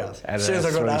eyebrows. And As soon as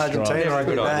I got to 3 Argentina, stripes. I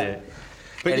Good did that. idea.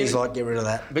 But Eddie's you- like, get rid of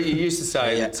that. But you used to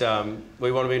say Yeah. that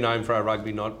we want to be known for our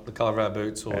rugby, not the colour of our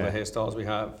boots or the hairstyles we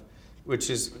have, which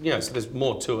is, you know, so there's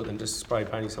more to it than just spray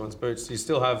painting someone's boots. Do you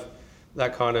still have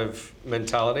that kind of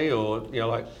mentality, or, you know,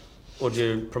 like, or do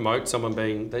you promote someone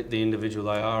being the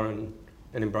individual they are and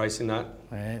embracing that?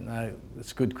 Yeah, no,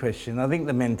 it's a good question. I think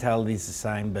the mentality is the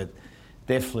same, but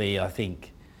definitely I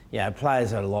think,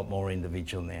 players are a lot more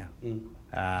individual now.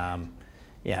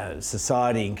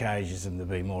 Society encourages them to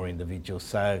be more individual.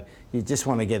 So you just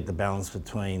want to get the balance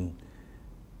between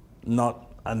not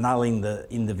annulling the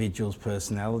individual's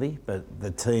personality, but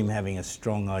the team having a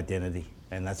strong identity,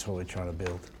 and that's what we're trying to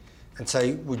build. And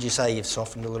so would you say you've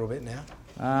softened a little bit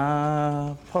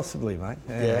now? Possibly, mate.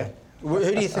 Who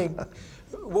do you think,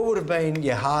 what would have been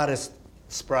your hardest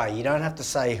spray? You don't have to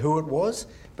say who it was,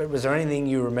 but was there anything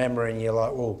you remember and you're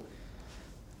like, well,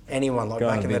 anyone like Gone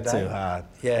back a in the bit day? too hard.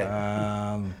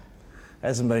 Yeah.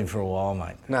 Hasn't been for a while,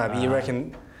 mate. No, but you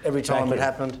reckon every time back it in-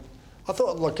 happened? I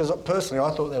thought, like, because personally, I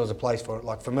thought there was a place for it.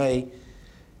 Like, for me,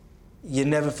 you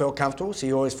never felt comfortable, so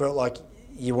you always felt like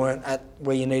you weren't at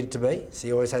where you needed to be, so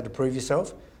you always had to prove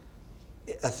yourself.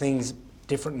 Are things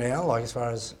different now, like, as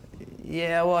far as...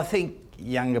 Yeah, well, I think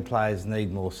younger players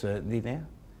need more certainty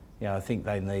now. I think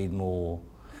they need more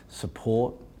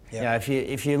support. Yep.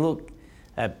 If you look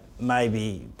at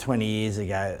maybe 20 years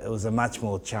ago, it was a much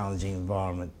more challenging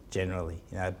environment generally.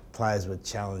 Players were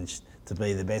challenged to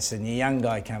be the best, and your young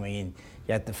guy coming in,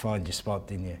 you had to find your spot,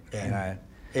 didn't you? Yeah.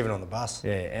 Even on the bus.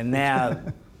 Yeah, and now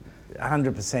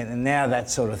 100%, and now that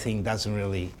sort of thing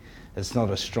it's not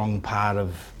a strong part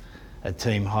of a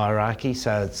team hierarchy,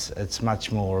 so it's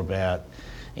much more about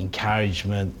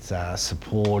encouragement,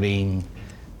 supporting,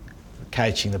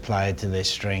 coaching the player to their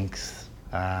strengths,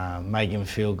 making them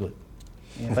feel good.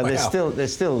 But there's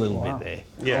still a little bit there.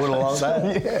 Yeah. I would have loved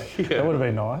that. That would have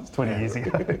been nice 20 years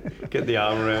ago. Get the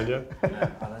arm around you.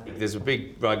 There's a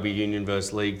big rugby union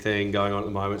versus league thing going on at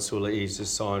the moment. Suli's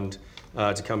just signed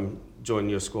to come join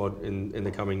your squad in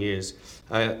the coming years.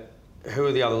 Who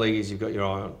are the other leaguers you've got your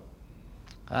eye on?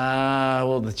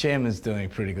 Well, the chairman's doing a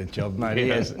pretty good job, mate. He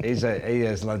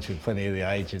has lunch with plenty of the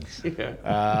agents.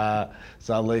 Yeah.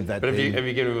 So I'll leave that. But to have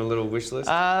you given him a little wish list?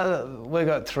 We've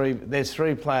got 3. There's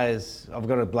 3 players. I've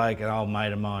got a bloke, an old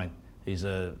mate of mine. He's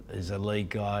a league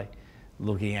guy.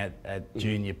 looking at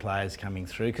junior players coming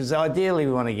through, because ideally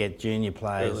we want to get junior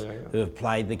players who have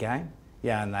played the game,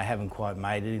 and they haven't quite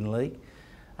made it in league,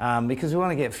 because we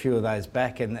want to get a few of those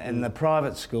back. And the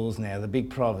private schools now, the big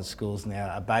private schools now,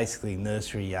 are basically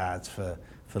nursery yards for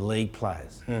league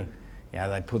players.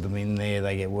 They put them in there,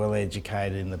 they get well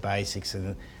educated in the basics,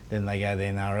 and then they go to the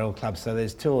NRL club. So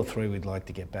there's 2 or 3 we'd like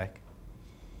to get back.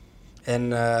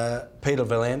 And Peter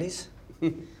V'landys,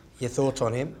 your thoughts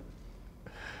on him?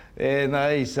 Yeah,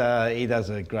 no, he does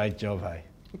a great job, hey.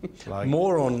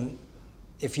 More on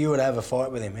if you were to have a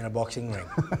fight with him in a boxing ring.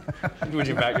 Would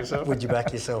you back yourself? Would you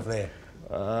back yourself there?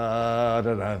 I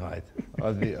don't know, mate.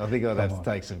 I think I'd have to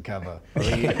take some cover. I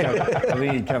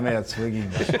think he'd come out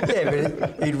swinging. Yeah,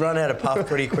 but he'd run out of puff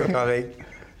pretty quick, I think.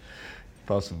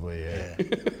 Possibly, yeah.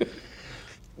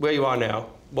 Where you are now,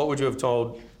 what would you have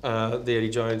told the Eddie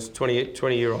Jones,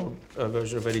 20-year-old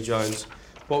version of Eddie Jones?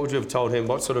 What would you have told him?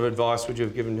 What sort of advice would you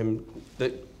have given him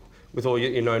that, with all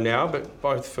you know now, but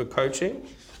both for coaching,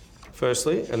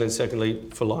 firstly, and then secondly,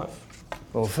 for life?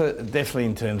 Well, definitely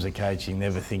in terms of coaching,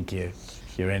 never think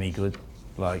you're any good.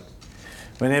 When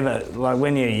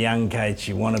you're a young coach,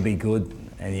 you want to be good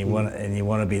and you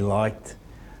want to be liked,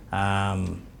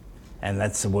 and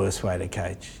that's the worst way to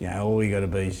coach. All you got to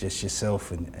be is just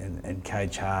yourself and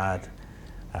coach hard,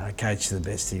 coach to the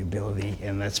best of your ability,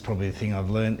 and that's probably the thing I've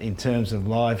learned in terms of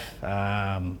life.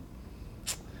 I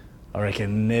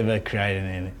reckon never create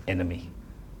an enemy.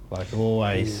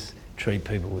 Always treat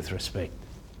people with respect.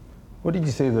 What did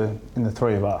you see in the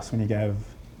 3 of us when you gave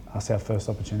us our first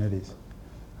opportunities?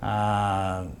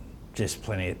 Just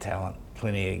plenty of talent,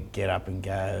 plenty of get up and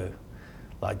go.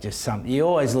 You're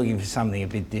always looking for something a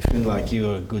bit different. You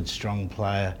were a good, strong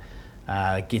player.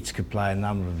 Gitz could play a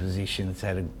number of positions,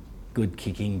 had a good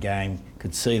kicking game,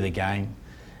 could see the game,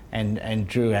 and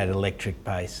Drew had electric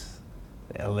pace.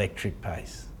 All right.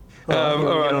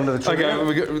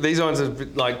 Okay, these ones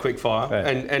are quick fire,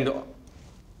 and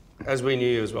as we knew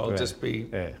you as well, just be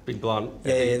blunt.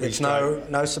 Yeah, there's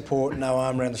no support, no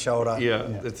arm around the shoulder. Yeah.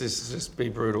 This is just be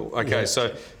brutal. Okay,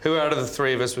 so who out of the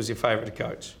 3 of us was your favourite to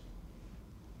coach?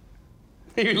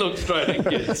 You look straight at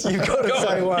Gitz. You've got to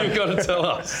say one. You've got to tell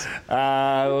us.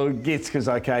 Gitz, because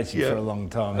I coached him for a long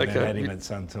time and then had him at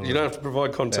Suntour. You don't have to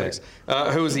provide context.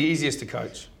 Who was the easiest to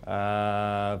coach?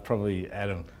 Probably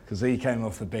Adam, because he came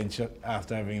off the bench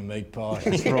after having a meat pie.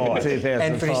 That's right.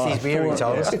 And finished his beer, he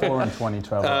told us. 4 and 20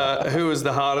 travel. Who was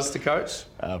the hardest to coach?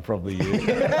 Probably you.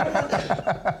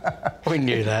 We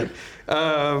knew that.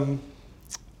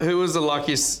 Who was the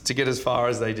luckiest to get as far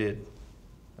as they did?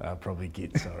 Probably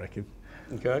Gitz, I reckon.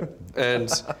 Okay. And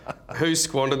who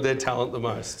squandered their talent the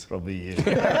most? Probably you.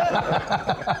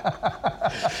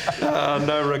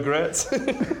 No regrets.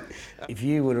 If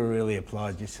you would have really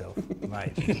applied yourself,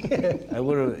 mate, you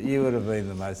would have been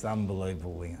the most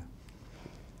unbelievable winger.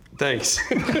 Thanks.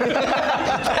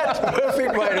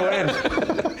 Perfect way to end.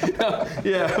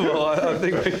 Yeah, well, I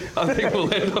think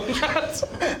we'll end on that.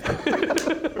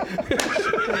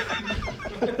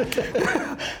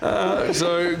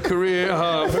 So career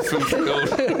half fulfilled.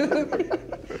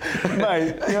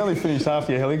 Mate, you only finished half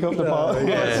your helicopter pilot.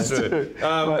 Yeah, that's true.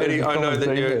 Eddie, I know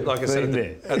that you're, like I said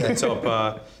at the top,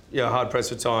 hard pressed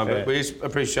for time, but we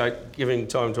appreciate giving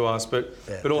time to us, but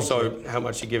also how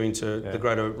much you're giving to the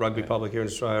greater rugby public here in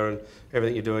Australia and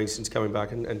everything you're doing since coming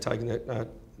back and taking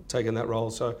that role.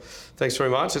 So thanks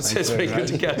very much. It's been good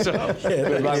to catch up.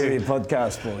 Good luck with your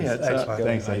podcast, boys.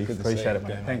 Thanks, mate. Appreciate it,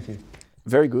 mate. Thank you.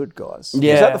 Very good, guys.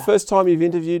 Yeah. Is that the first time you've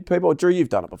interviewed people? Drew, you've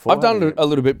done it before. I've done it a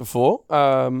little bit before,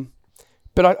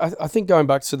 but I think going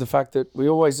back to the fact that we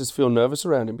always just feel nervous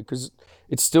around him because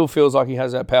it still feels like he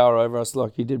has that power over us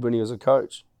like he did when he was a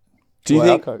coach. Do you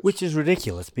think? Which is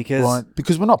ridiculous because...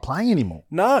 Because we're not playing anymore.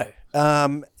 No.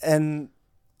 And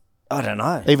I don't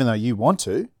know. Even though you want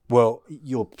to. Well,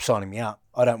 you're signing me up.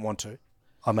 I don't want to.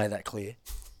 I made that clear.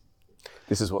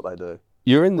 This is what they do.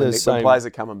 You're in the When same... players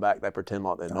are coming back, they pretend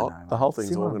like they're not. know, The whole mate.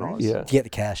 thing's organised. Yeah. Get the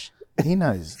cash. He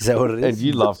knows. Is that what it is? And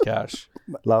you love cash.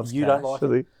 Loves You cash. don't like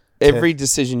it? Every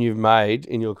decision you've made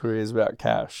in your career is about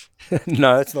cash.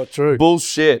 No, it's not true.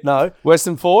 Bullshit. No.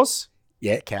 Western Force?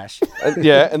 Yeah, cash.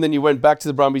 And then you went back to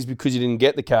the Brumbies because you didn't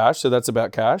get the cash, so that's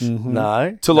about cash.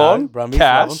 No. Toulon? No, Brumbies,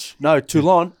 Cash? No,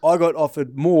 Toulon. I got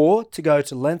offered more to go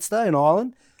to Leinster in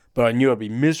Ireland, but I knew I'd be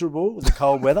miserable with the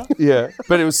cold weather. Yeah,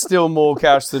 but it was still more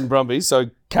cash than Brumbies,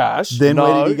 so cash. Then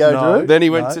where did he go, Drew? Then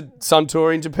he went to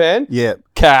Suntour in Japan. Yeah.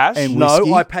 Cash. And No,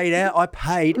 whiskey? I paid out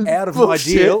of my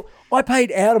Bullshit. deal. I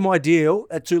paid out of my deal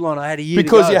at Toulon. I had a year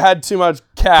because to go. you had too much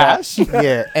cash.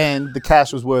 Yeah, and the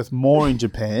cash was worth more in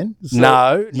Japan. So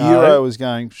No. Euro was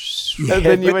going... And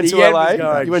then you but went the to yen LA. was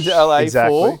going, You went to LA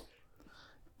Exactly. for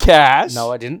cash.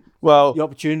 No, I didn't. Well, The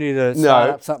opportunity to start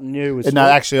up something new was No,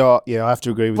 sweet. actually, I have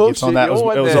to agree with Bullshit, Gibbs on that. you all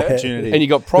went It was there. opportunity. And you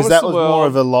got because promised that the was world, more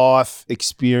of a life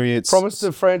experience. promised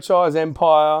the franchise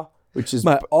empire, which is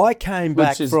Mate, I came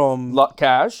back from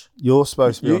cash. You're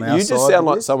supposed to be on our You side. just sound with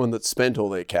like this. someone that spent all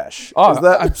their cash. Oh, Is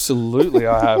that absolutely,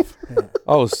 I have.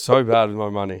 I was so bad with my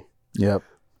money. Yep.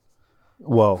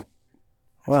 Well,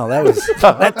 Well,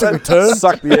 that took a turn.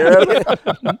 suck the air out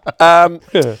of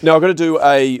it? Now, I've got to do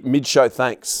a mid-show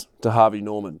thanks to Harvey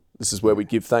Norman. This is where we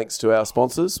give thanks to our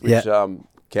sponsors, which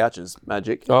Couches,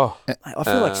 Magic. Oh, Mate, I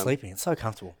feel like sleeping. It's so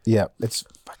comfortable. yeah, it's.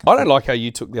 I don't like how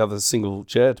you took the other single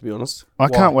chair, to be honest. I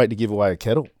can't wait to give away a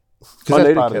kettle. Because I that's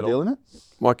need a part of the kettle. deal, isn't it?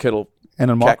 My kettle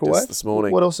And a cactus microwave this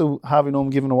morning. What else are Harvey Norman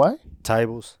giving away?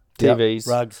 Tables, TVs.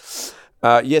 rugs.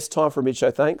 Yes, time for a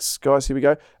mid-show thanks. Guys, here we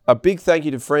go. A big thank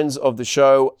you to friends of the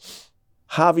show,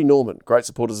 Harvey Norman, great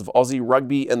supporters of Aussie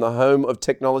rugby and the home of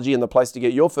technology and the place to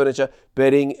get your furniture,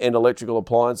 bedding and electrical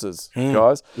appliances,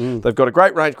 guys. They've got a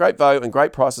great range, great value and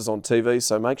great prices on TV,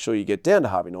 so make sure you get down to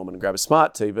Harvey Norman and grab a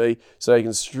smart TV so you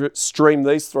can stream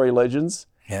these three legends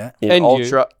Yeah. in And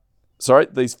Ultra... Sorry,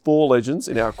 these four legends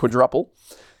in our quadruple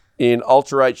in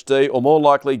Ultra HD, or more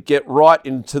likely get right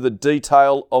into the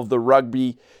detail of the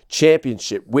Rugby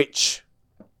Championship, which...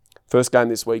 First game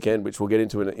this weekend, which we'll get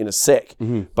into in a sec.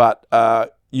 But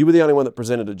you were the only one that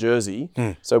presented a jersey.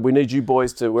 So we need you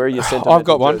boys to... Where are your sentimental I've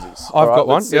got one. jerseys? I've got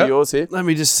one. Let's see yeah. yours here. Let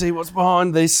me just see what's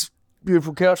behind this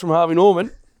beautiful couch from Harvey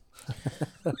Norman.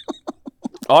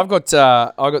 I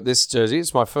got this jersey.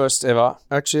 It's my first ever.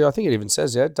 Actually, I think it even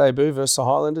says debut versus the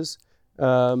Highlanders.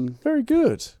 Very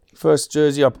good. First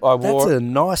jersey I wore. That's a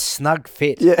nice snug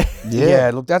fit.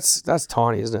 Yeah, look, that's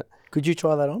tiny, isn't it? Could you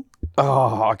try that on?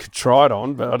 Oh, I could try it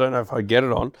on, but I don't know if I get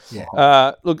it on.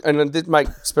 Yeah. Look, and I did make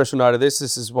special note of this.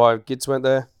 This is why Gitz went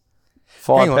there.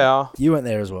 Hang on. Firepower. You went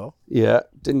there as well. Yeah,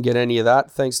 didn't get any of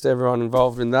that. Thanks to everyone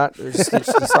involved in that who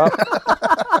stitched this up.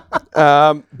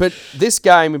 But this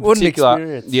game in What an particular,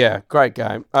 experience. yeah, great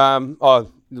game.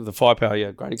 The firepower,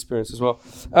 yeah, great experience as well.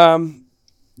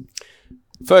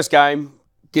 First game,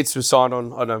 Gitz was signed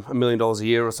on, I don't know, $1 million a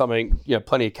year or something. You know,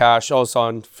 plenty of cash. I was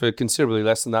signed for considerably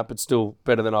less than that, but still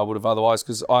better than I would have otherwise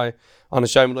because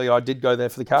unashamedly, I did go there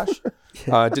for the cash.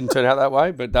 It didn't turn out that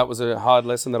way, but that was a hard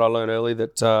lesson that I learned early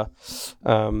that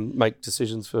make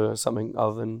decisions for something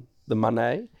other than the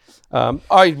money.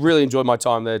 I really enjoyed my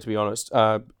time there, to be honest.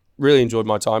 Really enjoyed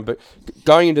my time, but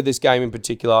going into this game in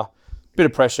particular, bit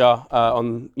of pressure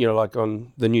on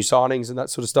the new signings and that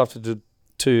sort of stuff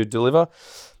to deliver.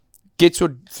 Gitz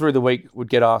through the week would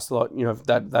get asked a lot,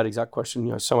 that exact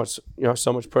question. So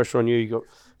much pressure on you. You got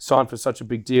signed for such a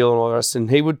big deal and all the rest, and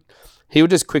he would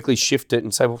just quickly shift it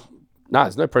and say, well, no,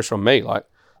 there's no pressure on me. Like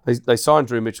they signed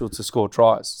Drew Mitchell to score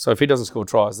tries, so if he doesn't score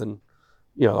tries, then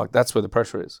that's where the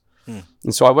pressure is.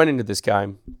 And so I went into this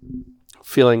game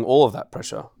feeling all of that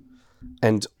pressure,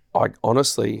 and I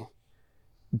honestly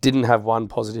didn't have one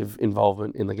positive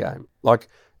involvement in the game. Like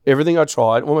everything I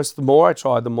tried, almost the more I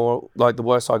tried, the more the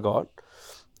worse I got.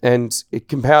 And it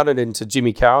compounded into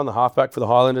Jimmy Cowan, the halfback for the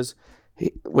Highlanders.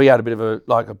 We had a bit of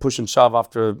a push and shove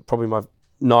after probably my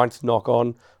 9th knock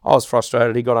on. I was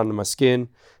frustrated. He got under my skin.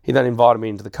 He then invited me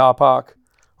into the car park.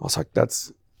 I was like,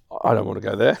 I don't want to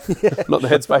go there. Not the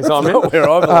headspace I'm in. Where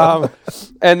I belong.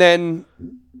 And then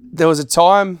there was a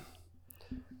time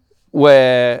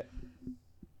where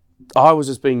I was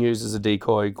just being used as a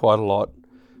decoy quite a lot.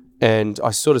 And I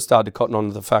sort of started to cotton on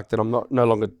to the fact that I'm no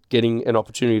longer getting an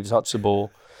opportunity to touch the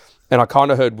ball. And I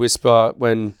kind of heard whisper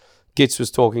when Gitz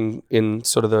was talking in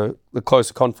sort of the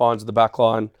closer confines of the back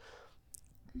line,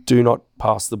 do not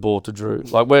pass the ball to Drew.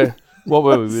 What were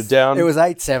we? We were down. It was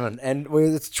 8-7, and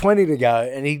it's 20 to go,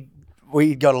 and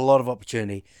we got a lot of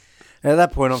opportunity. And at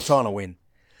that point, I'm trying to win.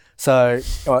 So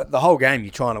the whole game,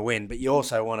 you're trying to win, but you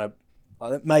also want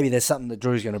to. Maybe there's something that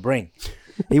Drew's going to bring.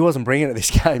 He wasn't bringing it this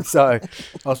game. So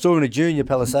I was talking to Junior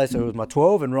Palisato, who was my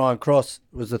 12, and Ryan Cross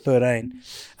was the 13.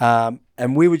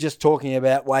 And we were just talking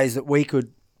about ways that we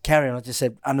could carry on. I just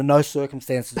said, under no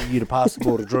circumstances are you to pass the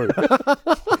ball to Drew.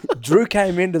 Drew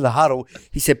came into the huddle.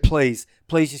 He said, please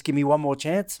just give me one more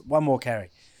chance, one more carry.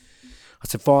 I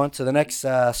said, fine. So the next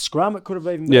scrum, it could have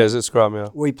even been. Yeah, it's a scrum, yeah.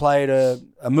 We played a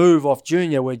move off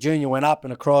Junior where Junior went up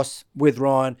and across with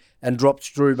Ryan and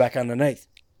dropped Drew back underneath.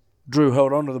 Drew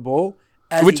held onto the ball.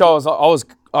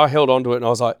 I held onto it and I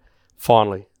was like,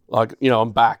 finally,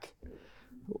 I'm back.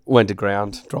 Went to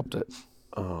ground, dropped it.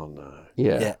 Oh, no.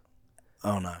 Yeah.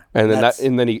 Oh, no. And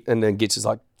then Gitz is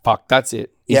like, fuck, that's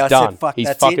it. He's I done. said, fuck, He's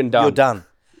that's fucking it. done. You're done.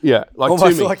 Yeah, like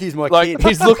Almost to me. like he's my like, kid.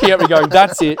 He's looking at me going,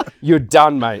 "That's it, you're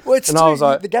done, mate." Well, it's and true. I was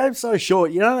like, the game's so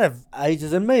short. You don't have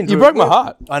ages. And me and "You Drew, broke my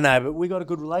heart." I know, but we got a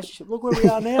good relationship. Look where we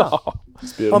are now.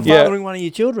 I'm Yeah. fathering one of your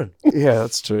children. Yeah,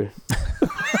 that's true.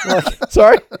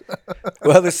 Sorry?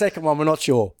 Well, the second one, we're not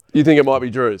sure. You think it might be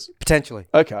Drew's? Potentially.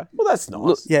 Okay. Well, that's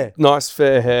nice. Yeah. Nice,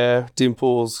 fair hair,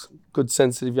 dimples, good,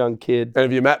 sensitive young kid. And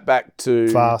have you mapped back to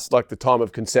Fast. like the time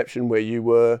of conception where you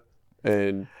were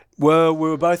and Well, we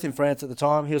were both in France at the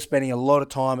time. He was spending a lot of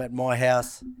time at my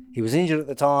house. He was injured at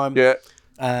the time. yeah.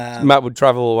 Matt would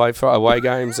travel away for away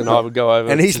games, and I would go over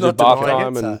And he's to not the bath denying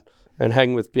time it, and, so- and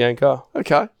hang with Bianca.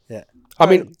 Okay. Yeah. I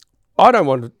mean, I don't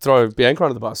want to throw Bianca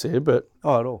under the bus here, but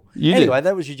Oh, at all. You anyway, did.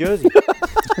 that was your jersey.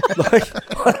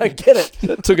 Like, I don't get it.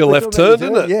 That took a left turn,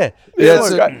 didn't it? Yeah. yeah,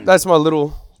 that's great. that's my little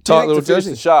Do you tight think little to finish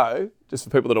jersey. the show, just for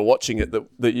people that are watching it,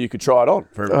 that you could try it on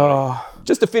for everybody? Oh.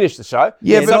 Just to finish the show.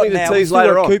 Yeah, But but something not to now. tease We've still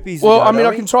later got on. Coopies to Well, go, I mean,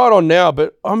 don't I can try it on now,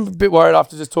 but I'm a bit worried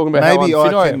after just talking about Maybe how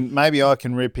unfit I I am. can maybe I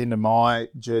can rip into my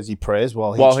jersey prez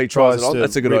while He tries it on. to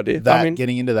That's a good rip idea. That, I mean-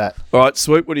 getting into that. All right,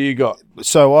 Swoop, what do you got?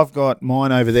 So I've got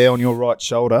mine over there on your right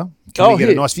shoulder. Can Oh, we get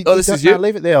here. a nice? Oh, this is you? No,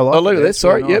 leave it there. I like Oh, look at it. this. It's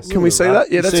Sorry. really Yep. nice. Can we see that?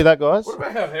 Yeah, You that's see that, guys? What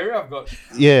about how hairy I've got?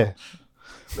 Yeah.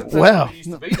 Wow. It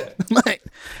used to be there. Mate,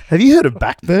 have you heard of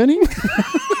back burning?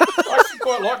 I actually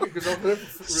quite like it because I've never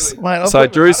really... Mate, I've So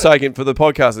got- Drew's taking, for the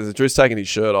podcasters, Drew's taking his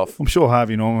shirt off. I'm sure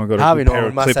Harvey Norman got a Harvey good pair Norman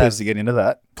of must clippers have to get into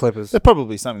that. Clippers. There's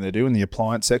probably something they do in the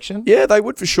appliance section. Yeah, they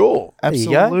would for sure. you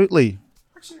go. Absolutely.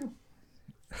 You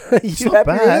It's happy not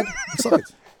with bad. it? It's like,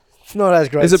 It's not as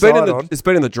great. Has it been in side the? on. It's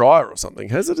been in the dryer or something,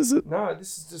 has it? Is it? No,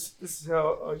 this is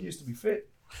how I used to be fit.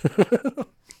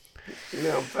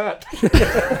 Now I'm fat.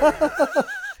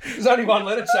 There's only one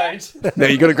letter change. Now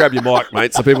you got to grab your mic,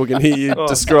 mate, so people can hear you Oh.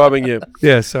 describing you.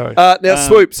 Yeah, sorry. Now,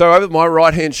 Swoop. So over my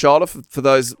right-hand shoulder, for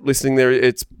those listening, there,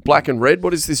 it's black and red.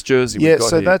 What is this jersey? yeah, we've got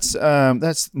so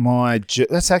here?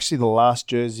 that's actually the last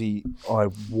jersey I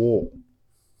wore.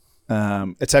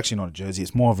 It's actually not a jersey;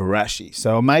 it's more of a rashi.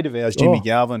 So a mate of ours, Jimmy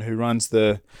Galvin, who runs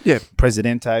the Yeah.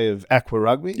 Presidente of Aqua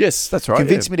Rugby, Yes, that's right.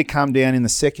 convinced me to come down in the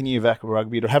second year of Aqua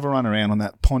Rugby to have a run around on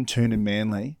that pontoon in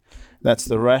Manly. That's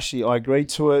the rashi. I agreed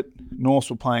to it.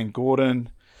 Norths were playing Gordon.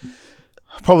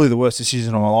 Probably the worst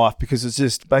decision of my life because it's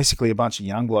just basically a bunch of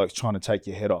young blokes trying to take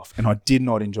your head off. And I did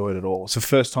not enjoy it at all. It's the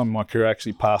first time in my career I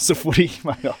actually passed the footy,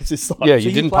 mate. I was just like... Yeah, So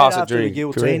you didn't played pass it after during the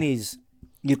your career. Guiltinis.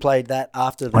 You played that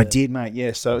after the... I did, mate,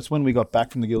 yeah. So it's when we got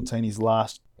back from the Guiltinis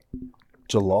last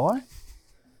July.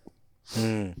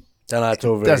 Don't know, it's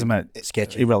all very Doesn't matter.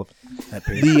 sketchy. Irrelevant. That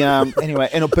period. The anyway,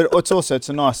 but it's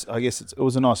a nice. I guess it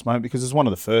was a nice moment because it's one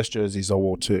of the first jerseys I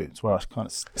wore too. It's where I kind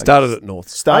of Started at North. Are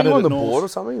started you on at the North. board or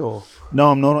something? Or No,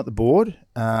 I'm not at the board.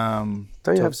 don't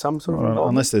you have some sort of involvement?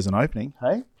 Unless there's an opening.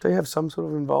 Hey, Do you have some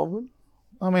sort of involvement?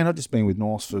 I mean, I've just been with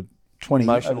North for 20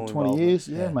 Emotional over 20 involvement, years.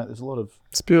 Yeah, yeah. mate. There's a lot of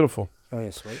It's beautiful, Oh, yeah,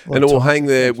 sweet. and it will hang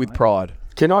there with pride.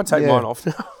 Can I take Yeah. mine off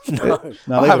now? no. I leave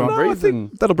it haven't on. breathed.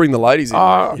 And, That'll bring the ladies in.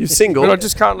 You're single. but I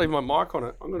just can't leave my mic on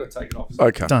it. I'm going to take it off.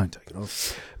 Okay. Don't take it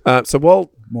off. So while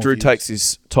More Drew views. takes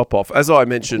his top off, as I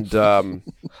mentioned,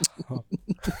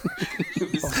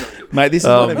 Mate, this is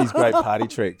one of his great party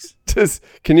tricks. just,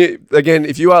 can you again,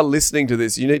 if you are listening to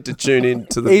this, you need to tune in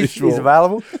to the He's visual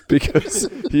available. because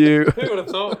you. Who would have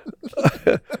thought?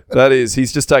 That is,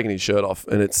 he's just taking his shirt off,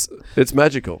 and it's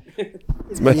magical.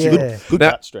 It's magical. Yeah. Good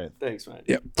Now- cut strength. Thanks, mate.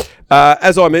 Yeah.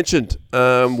 As I mentioned,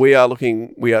 we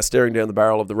are staring down the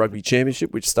barrel of the Rugby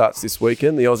Championship, which starts this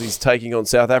weekend. The Aussies taking on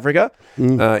South Africa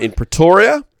in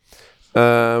Pretoria.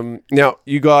 Now,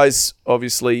 you guys,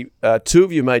 obviously, two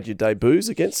of you made your debuts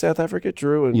against South Africa,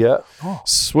 Drew and Yeah.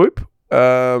 Swoop.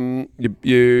 Drew,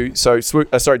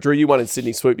 you won in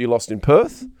Sydney. Swoop, you lost in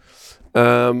Perth.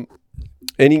 Were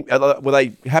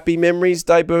they happy memories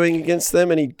debuting against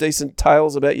them? Any decent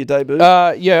tales about your debut?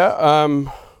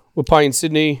 We're playing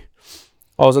Sydney.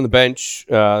 I was on the bench.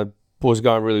 Boys are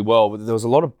going really well, but there was a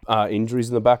lot of injuries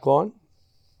in the back line.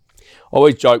 I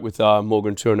always joke with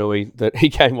Morgan Turanui that he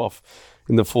came off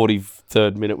in the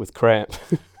 43rd minute with cramp.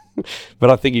 But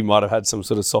I think he might have had some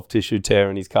sort of soft tissue tear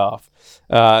in his calf.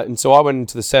 And so I went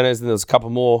into the centres and there was a couple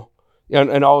more.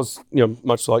 And I was,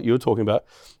 much like you were talking about,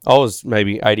 I was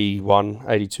maybe 81,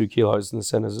 82 kilos in the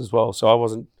centres as well. So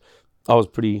I was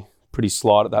pretty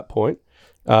slight at that point.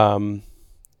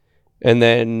 And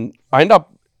then I ended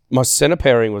up, my centre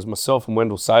pairing was myself and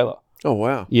Wendell Saylor. Oh,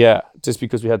 wow. Yeah, just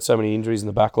because we had so many injuries in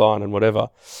the back line and whatever.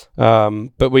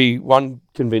 But we won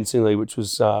convincingly, which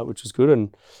was good,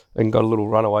 and got a little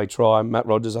runaway try. Matt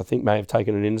Rogers, I think, may have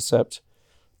taken an intercept.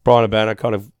 Brian Urbana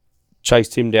kind of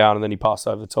chased him down, and then he passed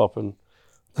over the top, and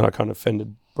then I kind of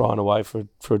fended Brian away for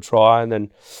a try, and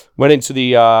then went into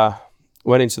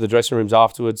the dressing rooms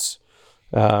afterwards.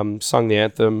 sung the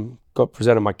anthem, got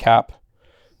presented my cap,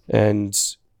 and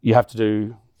you have to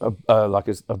do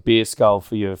a beer skull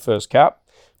for your first cap,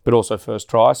 but also first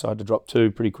try. So I had to drop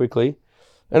 2 pretty quickly.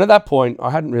 And at that point,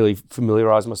 I hadn't really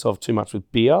familiarised myself too much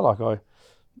with beer. Like I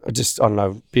don't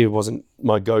know, beer wasn't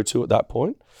my go-to at that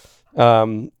point.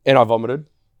 And I vomited,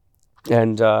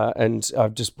 and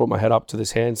I've just brought my head up to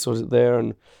this hand sort of there,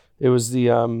 and it was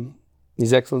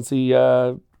His Excellency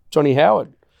Johnny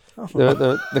Howard,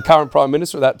 the current Prime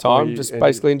Minister at that time, just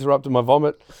basically interrupted my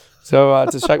vomit. So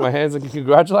to shake my hands and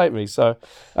congratulate me. So,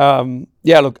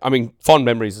 look, I mean, fond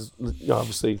memories is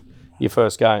obviously your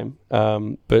first game,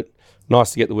 but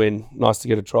nice to get the win, nice to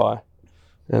get a try.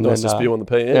 And nice then, to spew on the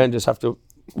PN. And just have to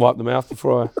wipe the mouth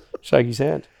before I shake his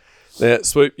hand. Now,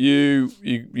 Swoop, you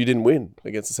didn't win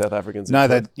against the South Africans. No,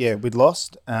 we'd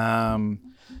lost.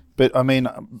 But, I mean,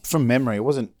 from memory, I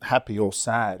wasn't happy or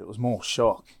sad. It was more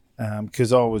shock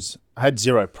because I had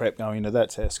zero prep going into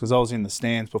that test because I was in the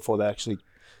stands before they actually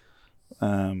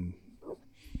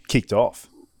kicked off.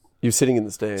 You were sitting in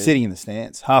the stands. Sitting in the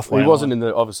stands, halfway. He wasn't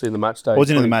obviously in the match day.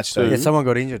 Wasn't in the match day. Yeah, someone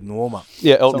got injured in the warm-up.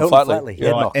 Yeah, Elton Flatley. Yeah.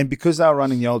 Right. And because they were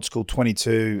running the old school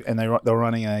 22 and they were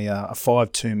running a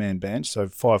 5-2-man bench, so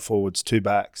 5 forwards, 2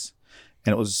 backs,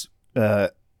 and it was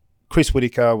Chris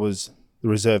Whittaker was the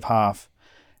reserve half,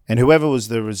 and whoever was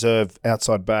the reserve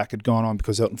outside back had gone on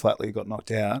because Elton Flatley got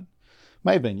knocked out.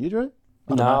 May have been you, Drew.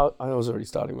 No, I was already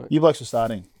starting, mate. You blokes were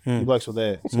starting. You blokes were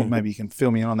there, so maybe you can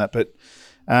fill me in on that. But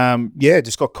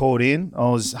just got called in. I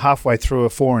was halfway through a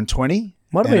 4 and 20.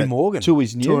 Might have been Morgan. Two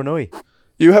is new. Turanui.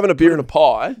 You having a beer and a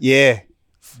pie? Yeah,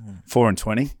 4 and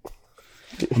 20.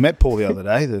 I met Paul the other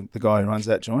day, the guy who runs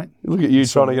that joint. Look at you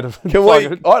trying to get a... Can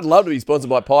we? I'd love to be sponsored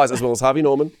by pies as well as Harvey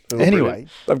Norman. Anyway.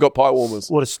 They've got pie warmers.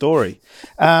 What a story.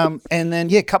 And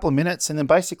then, a couple of minutes, and then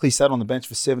basically sat on the bench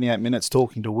for 78 minutes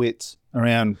talking to wits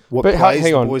around what plays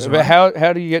the boys But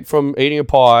how do you get from eating a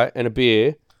pie and a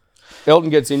beer? Elton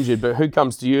gets injured, but who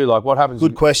comes to you? Like, what happens?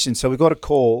 Good question. So we got a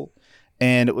call,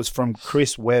 and it was from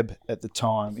Chris Webb at the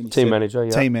time. And he Team manager,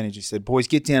 yeah. Team manager. He said, boys,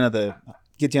 get down to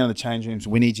the change rooms.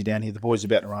 We need you down here. The boys are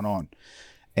about to run on.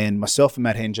 And myself and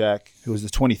Matt Henjack, who was the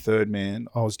 23rd man,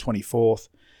 I was 24th,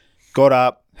 got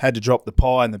up, had to drop the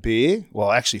pie and the beer. Well,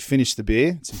 I actually finished the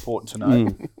beer. It's important to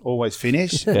know. Always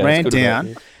finish. Yeah, ran it's good down,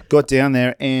 about you. got down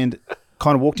there and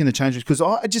kind of walked in the change rooms because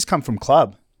I just come from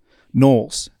club,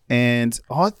 Norse. And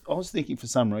I was thinking for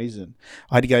some reason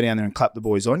I had to go down there and clap the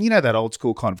boys on. You know that old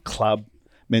school kind of club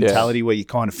mentality where you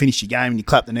kind of finish your game and you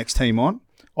clap the next team on?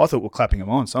 I thought we're clapping them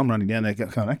on. So I'm running down there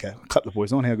going, okay, I'll clap the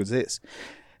boys on. How good's this?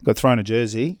 Got thrown a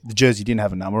jersey. The jersey didn't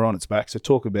have a number on its back. So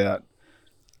talk about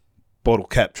bottle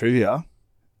cap trivia.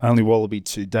 Only Wallaby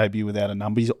to debut without a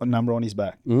number on his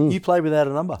back. You played without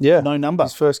a number. Yeah. No number.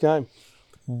 His first game.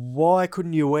 Why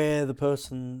couldn't you wear the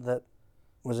person that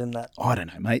was in that? I don't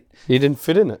know, mate. He didn't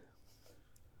fit in it.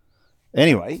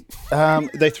 Anyway,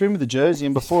 they threw me the jersey,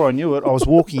 and before I knew it, I was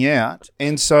walking out.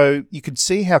 And so you could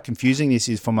see how confusing this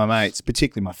is for my mates,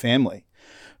 particularly my family,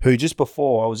 who just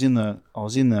before I was in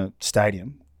the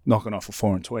stadium knocking off a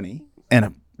 4 and 20 and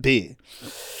a beer,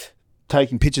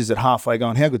 taking pictures at halfway,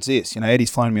 going, "How good's this?" You know,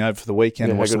 Eddie's flown me over for the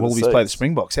weekend and watched the Wallabies play the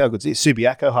Springboks. How good's this?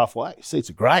 Subiaco halfway. Seats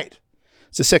are great.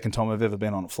 It's the second time I've ever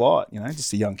been on a flight. You know,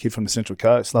 just a young kid from the Central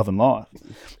Coast, loving life.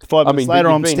 5 minutes later,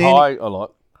 you've I'm been standing. high a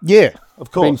lot. Yeah,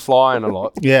 of course. Been flying a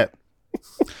lot, Yeah,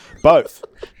 both.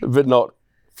 but not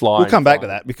flying. We'll come back to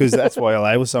that because that's why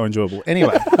LA was so enjoyable.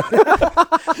 Anyway,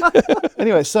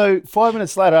 so 5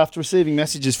 minutes later, after receiving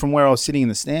messages from where I was sitting in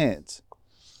the stands,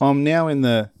 I'm now in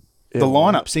the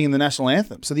lineup singing the national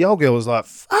anthem. So the old girl was like,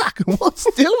 "Fuck, what's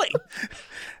doing?"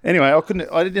 Anyway,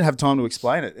 I didn't have time to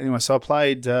explain it. Anyway, so I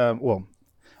played.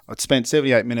 I'd spent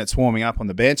 78 minutes warming up on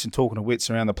the bench and talking to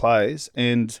wits around the plays,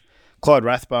 and Clyde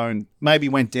Rathbone maybe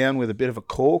went down with a bit of a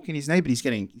cork in his knee, but he's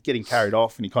getting carried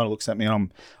off, and he kind of looks at me, and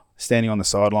I'm standing on the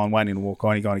sideline waiting to walk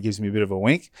on. He kind of gives me a bit of a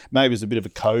wink. Maybe it was a bit of a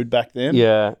code back then.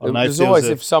 Yeah, I don't know if there's there always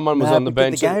was if someone was on the but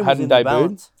bench game and was hadn't in the debuted.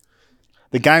 balance.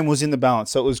 The game was in the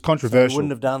balance, so it was So it controversial.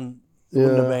 wouldn't have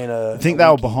been a. I think they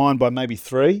were behind by maybe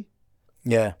 3.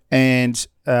 Yeah. And,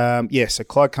 so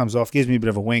Clyde comes off, gives me a bit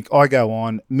of a wink. I go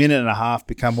on, minute and a half,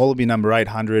 become Wallaby number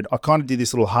 800. I kind of did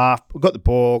this little half, got the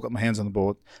ball, got my hands on the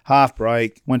ball, half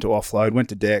break, went to offload, went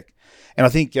to deck. And I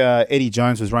think Eddie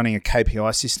Jones was running a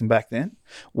KPI system back then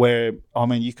where,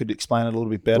 you could explain it a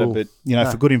little bit better, but,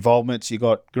 for good involvements, you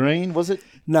got green, was it?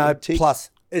 No, Tick?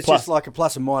 plus. It's Plus. just like a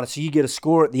plus and minus. So you get a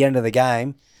score at the end of the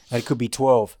game, and it could be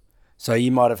 12. So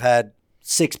you might have had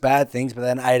 6 bad things, but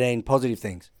then 18 positive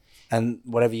things. And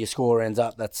whatever your score ends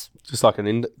up, that's Just like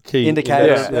an key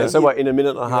Indicator. index. Yeah. So what, in a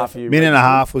minute and a half, Minute and a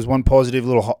half was one positive,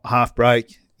 little half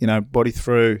break, body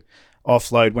through.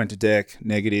 offload, went to deck,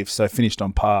 negative, so finished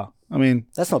on par. I mean,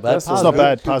 That's not bad. That's it's not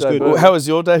bad. Par's good. debut. How was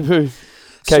your debut?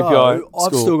 So, KPI I've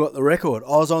score. still got the record.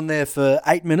 I was on there for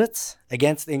 8 minutes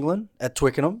against England at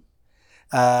Twickenham.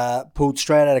 Pulled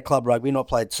straight out of club rugby, not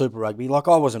played super rugby. Like,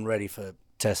 I wasn't ready for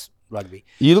Test rugby.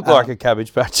 You look like a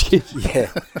Cabbage Patch Kid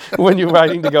Yeah, when you're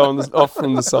waiting to go off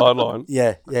from the sideline.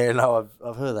 yeah. No,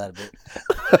 I've heard that a bit.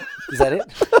 Is that it?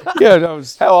 Yeah, that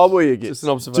was How old were you, Git? just an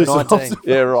observation. 19.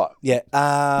 Yeah, right. Yeah.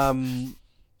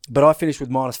 But I finished with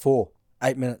 -4,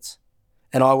 8 minutes.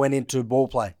 And I went into ball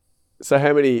play. So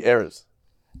how many errors?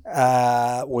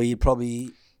 Well, you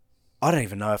probably... I don't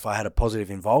even know if I had a positive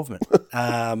involvement.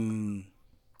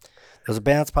 There was a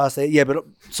bounce pass there. Yeah, but...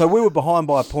 So we were behind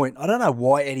by a point. I don't know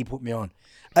why Eddie put me on.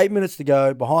 8 minutes to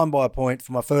go, behind by a point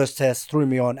for my first test, threw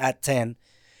me on at 10.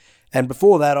 And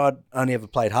before that, I'd only ever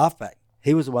played halfback.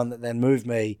 He was the one that then moved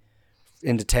me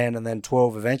into 10 and then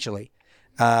 12 eventually.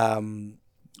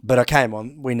 But I came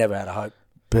on. We never had a hope.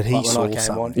 But he Like when saw I came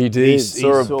something. on. You did. He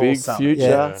Saw a saw big something. future.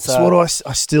 Yeah. That's what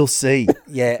I still see.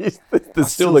 Yeah. There's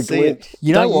still a see it. glint.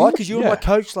 You know Don't why? you? Because you were my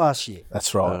coach last year.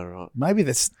 That's right. Oh, right. Maybe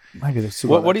that's still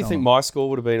What, got what that do you think going my score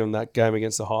would have been on that game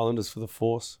against the Highlanders for the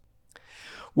Force?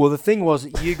 Well, the thing was,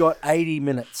 you got 80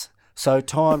 minutes. So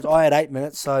times, I had 8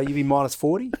 minutes, so you'd be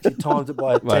 -40. You times it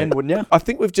by 10, wouldn't you? I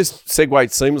think we've just segued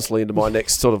seamlessly into my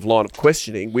next sort of line of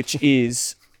questioning, which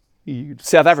is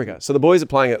South Africa. So the boys are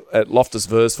playing at Loftus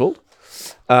Versfeld.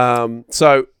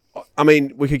 So, I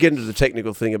mean, we could get into the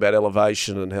technical thing about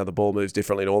elevation and how the ball moves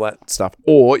differently and all that stuff,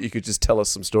 or you could just tell us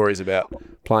some stories about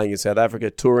playing in South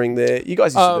Africa, touring there. You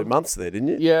guys used to do months there, didn't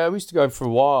you? Yeah, we used to go for a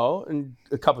while and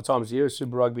a couple of times a year,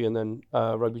 Super Rugby and then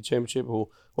Rugby Championship, or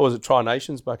what was it,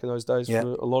 Tri-Nations back in those days Yeah.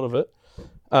 for a lot of it.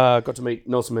 Got to meet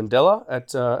Nelson Mandela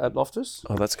at Loftus.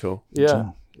 Oh, that's cool.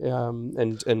 Yeah,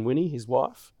 and Winnie, his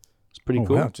wife. It's pretty on.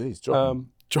 cool. Oh, wow, geez, dropping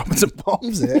Um, some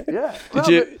bombs there. yeah. Did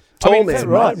you... Tall mean, man, that's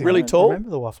right? right. Really I tall?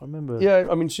 remember the wife. I remember. Yeah,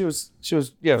 I mean, she was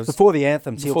yeah. It was, Before the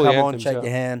anthems, he'll Before the come on, anthems, shake yeah.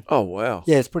 your hand. Oh, wow.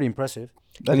 Yeah, it's pretty impressive.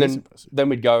 and then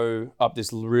we'd go up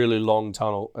this really long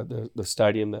tunnel at the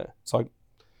stadium there. It's like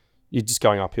you're just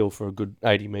going uphill for a good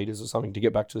 80 metres or something to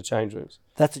get back to the change rooms.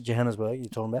 That's at Johannesburg you're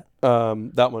talking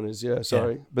about? That one is,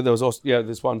 sorry. But there was also,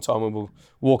 this one time when we were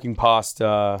walking past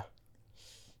a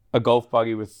golf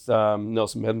buggy with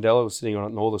Nelson Mandela was sitting on it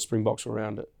and all the Springboks were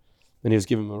around it. And he was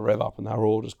giving them a rev up and they were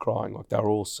all just crying. Like they were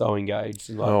all so engaged.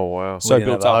 And like, Oh, wow. so We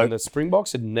didn't built have a up. And the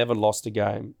Springboks had never lost a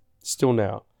game, still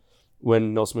now,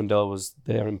 when Nelson Mandela was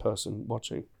there in person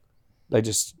watching. They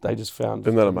just found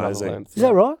Isn't that another amazing? length. Is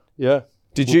that right? Yeah.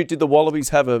 Did the Wallabies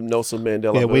have a Nelson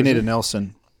Mandela Yeah, we version? need a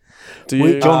Nelson. Do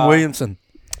you? John Williamson.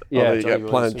 Yeah, there you Johnny go,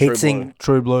 playing Williamson. True He'd sing Blue.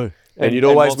 True Blue. And you'd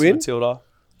always Walter win? Matilda.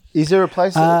 Is there a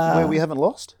place where we haven't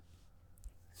lost?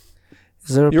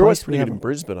 Is there a You're always place we pretty good in haven't-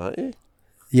 Brisbane, aren't you?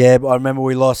 Yeah, but I remember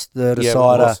we lost the Yeah, we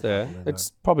decider. lost there.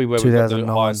 It's probably where we got the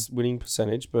 2009. highest winning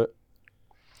percentage, but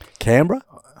Canberra?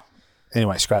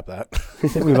 Anyway, scrap that. I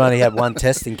think we've only had one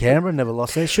test in Canberra, never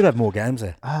lost there. Should have more games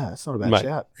there. That's not a bad Mate.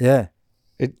 shout. Yeah.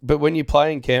 but when you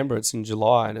play in Canberra, it's in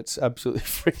July and it's absolutely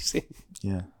freezing.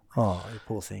 Yeah. Oh, you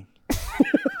poor thing.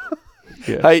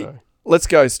 Yeah, Hey, sorry. let's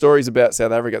go. Stories about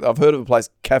South Africa. I've heard of a place,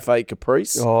 Cafe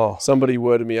Caprice. Oh. Somebody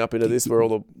worded me up into this where all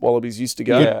the Wallabies used to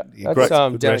go. Yeah, Yeah, that's great-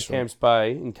 down good at restaurant. Camps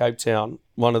Bay in Cape Town,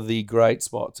 one of the great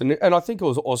spots. And I think it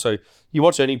was also, you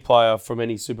watch any player from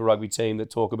any Super Rugby team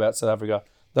that talk about South Africa,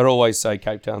 they always say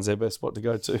Cape Town's their best spot to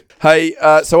go to. Hey,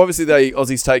 so obviously the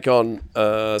Aussies take on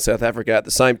South Africa. At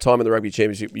the same time in the Rugby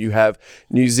Championship, you have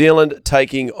New Zealand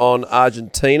taking on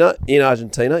Argentina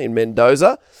in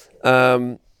Mendoza.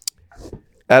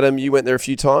 Adam, you went there a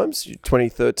few times,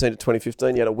 2013 to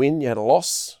 2015. You had a win, you had a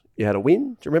loss, you had a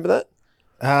win. Do you remember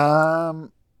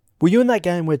that? Were you in that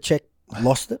game where Czech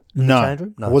lost it in the change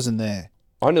room? I wasn't there.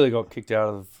 I nearly got kicked out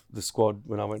of the squad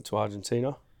when I went to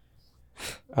Argentina.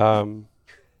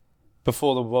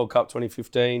 Before the World Cup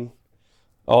 2015,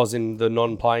 I was in the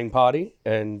non-playing party,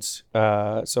 and so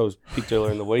I was picked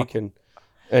earlier in the week, and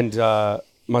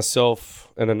myself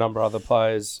and a number of other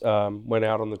players went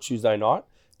out on the Tuesday night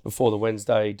before the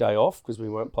Wednesday day off because we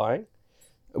weren't playing,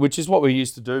 which is what we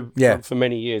used to do for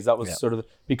many years. That was sort of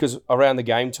because around the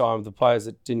game time, the players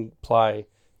that didn't play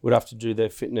would have to do their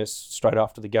fitness straight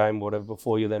after the game, whatever,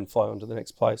 before you then fly on to the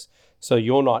next place. So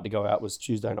your night to go out was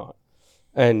Tuesday night,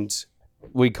 and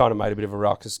we kind of made a bit of a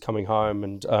ruckus coming home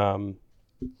and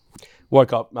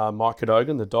woke up Mike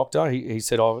Cadogan, the doctor. He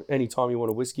said, anytime you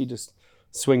want a whiskey, just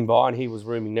swing by. And he was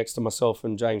rooming next to myself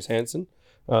and James Hansen,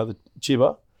 the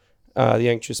Chibba, the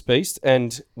anxious beast.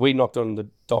 And we knocked on the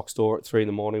doc's door at 3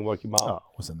 a.m, woke him up. Oh,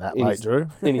 wasn't that in late, his, Drew?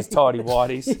 in his tidy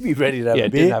whities. He'd be ready to have Yeah, a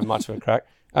beer. didn't have much of a crack.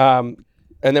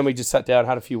 and then we just sat down,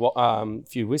 had a few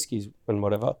whiskeys and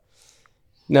whatever.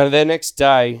 Now, the next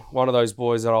day, one of those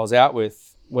boys that I was out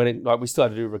with, we still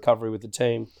had to do recovery with the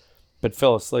team, but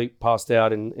fell asleep, passed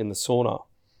out in the sauna.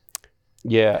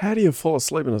 Yeah. How do you fall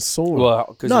asleep in a sauna?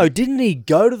 Well, No, didn't he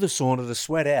go to the sauna to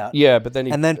sweat out? Yeah, but then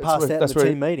and then passed out in the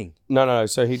team meeting. No.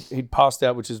 So he'd passed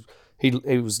out, which is he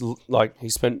was like he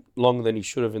spent longer than he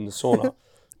should have in the sauna,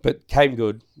 but came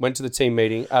good. Went to the team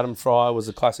meeting. Adam Fryer was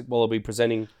a classic Wallaby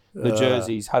presenting the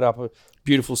jerseys. Had up a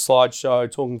beautiful slideshow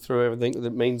talking through everything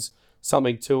that means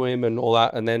something to him and all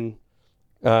that. And then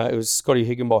it was Scotty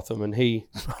Higginbotham, and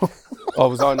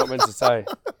was I not meant to say?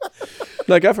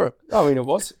 No, go for it. I mean, it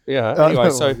was. Yeah. Anyway,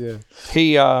 so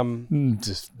he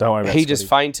just don't worry about he Scotty. just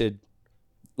fainted,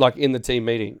 like in the team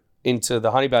meeting, into the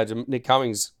honey badger Nick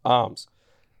Cummings' arms,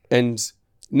 and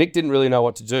Nick didn't really know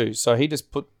what to do, so he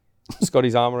just put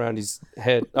Scotty's arm around his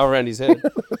head,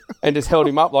 and just held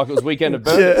him up like it was Weekend at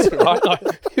Bernie's. Right?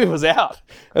 Like, he was out,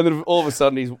 and then all of a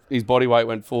sudden his body weight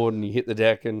went forward and he hit the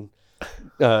deck, and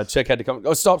Czech had to come.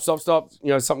 Oh, stop! You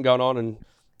know, something going on,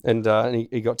 and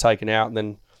he got taken out, and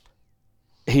then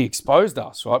he exposed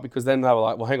us, right? Because then they were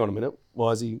like, well, hang on a minute.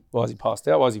 Why is he passed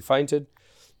out? Why is he fainted?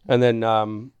 And then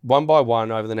one by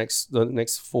one over the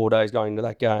next 4 days going into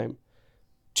that game,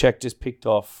 Czech just picked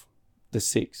off the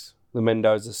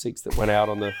Mendoza 6 that went out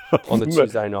on the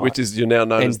Tuesday night. Which is, you're now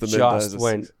known as the Mendoza 6. Just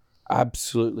went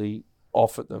absolutely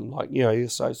off at them. Like, you know, you're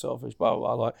so selfish, blah,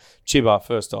 blah, blah. Like, Chibba,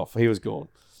 first off, he was gone.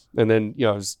 And then, you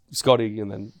know, it was Scotty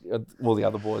and then all the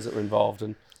other boys that were involved.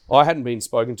 And I hadn't been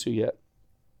spoken to yet.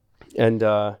 And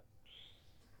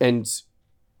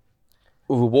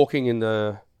we were walking in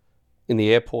the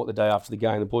airport the day after the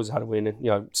game. The boys had a win, and you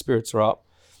know, spirits are up.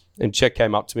 And Czech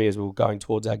came up to me as we were going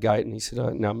towards our gate, and he said,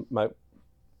 "No, mate,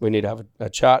 we need to have a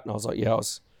chat." And I was like, "Yeah, I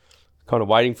was kind of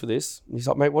waiting for this." And he's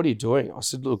like, "Mate, what are you doing?" I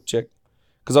said, "Look, Czech,"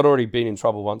 because I'd already been in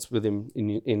trouble once with him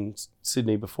in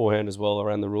Sydney beforehand as well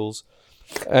around the rules,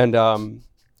 and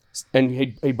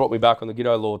he brought me back on the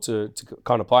Giddo law to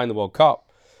kind of play in the World Cup.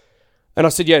 And I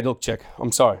said, yeah, look, Czech,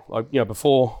 I'm sorry. Like, you know,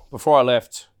 before I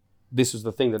left, this was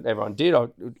the thing that everyone did.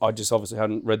 I just obviously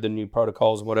hadn't read the new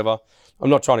protocols and whatever. I'm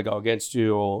not trying to go against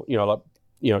you or, you know, like,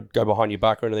 you know, go behind your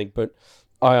back or anything, but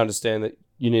I understand that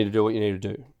you need to do what you need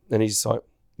to do. And he's like,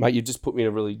 mate, you just put me in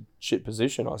a really shit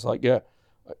position. I was like, yeah,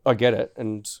 I get it.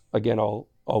 And again, I'll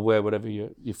wear whatever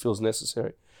you feel's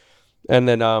necessary. And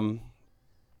then,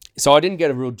 so I didn't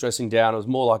get a real dressing down. It was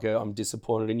more like I'm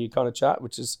disappointed in you kind of chat,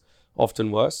 which is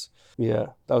often worse. Yeah,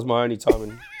 that was my only time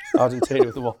in Argentina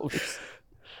with the Wallabies.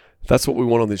 That's what we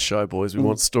want on this show, boys. We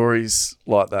want stories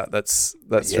like that. That's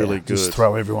really good. Just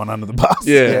throw everyone under the bus.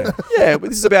 Yeah. But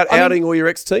this is about outing all your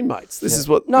ex-teammates. This is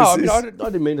what... No, I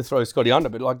didn't mean to throw Scotty under,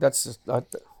 but like that's just...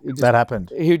 that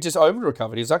happened. He just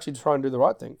over-recovered. He was actually trying to do the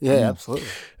right thing. Yeah, absolutely.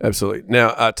 Absolutely.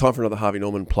 Now, time for another Harvey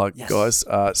Norman plug, guys.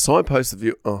 Signpost the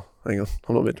view... Oh, hang on.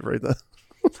 I'm not meant to read that.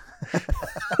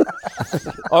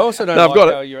 I also don't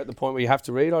like how you're at the point where you have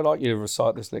to read. I'd like you to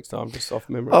recite this next time, just off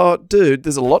memory. Oh, dude,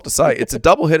 there's a lot to say. It's a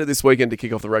doubleheader this weekend to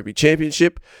kick off the Rugby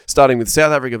Championship, starting with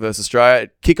South Africa versus Australia.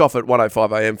 Kick off at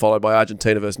 1:05am, followed by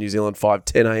Argentina versus New Zealand,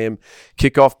 5:10am.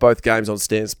 Kick off both games on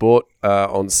Stan Sport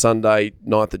on Sunday,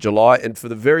 9th of July. And for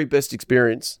the very best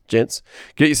experience, gents,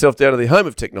 get yourself down to the home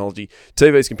of technology,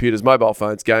 TVs, computers, mobile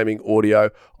phones, gaming,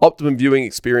 audio, optimum viewing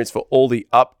experience for all the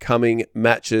upcoming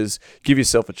matches. Give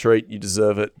yourself a treat. You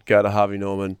deserve it. Go to Harvey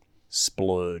Norman.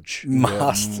 Splurge.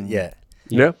 Must, yeah.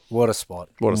 Yeah. What a spot.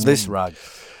 What a spot. This rug.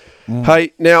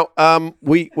 Hey, now,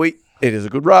 we it is a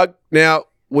good rug. Now,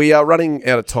 we are running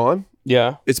out of time.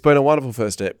 Yeah. It's been a wonderful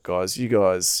first step, guys. You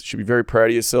guys should be very proud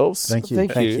of yourselves. Thank you.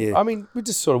 Thank you. I mean, we're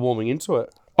just sort of warming into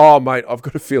it. Oh, mate, I've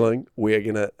got a feeling we're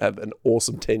going to have an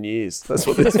awesome 10 years. That's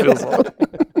what this feels like.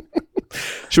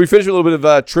 Should we finish with a little bit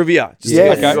of trivia? Just to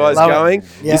get you guys going.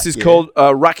 Yeah. This is called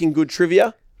Rucking Good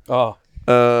Trivia. Oh,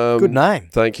 good name.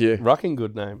 Thank you. Rucking,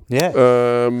 good name.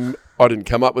 Yeah. I didn't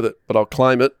come up with it, but I'll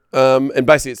claim it. And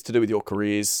basically, it's to do with your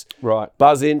careers. Right.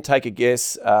 Buzz in, take a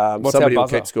guess. Somebody will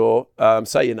keep score.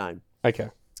 Say your name.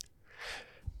 Okay.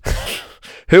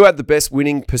 Who had the best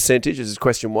winning percentage, this is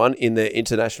question one, in their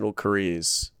international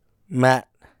careers? Matt.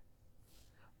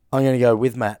 I'm going to go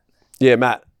with Matt. Yeah,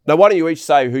 Matt. Now, why don't you each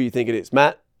say who you think it is?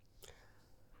 Matt?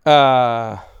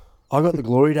 I got the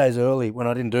glory days early when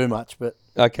I didn't do much, but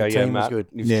okay, the team Matt. was good.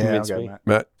 You've Yeah, convinced I'll go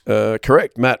me. Matt.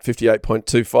 Correct. Matt,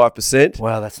 58.25%.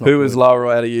 Wow, that's not Who good. was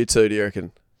lower out of you two, do you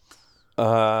reckon?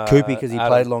 Coopy because he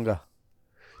played longer.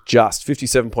 Just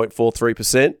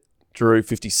 57.43%. Drew,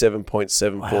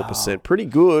 57.74%. Wow. Pretty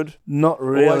good. Not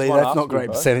really. one That's after not you, great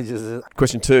bro. percentages. Is it?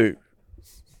 Question two.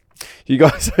 You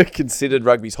guys are considered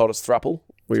rugby's hottest throuple.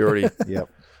 We already Yep.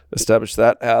 Established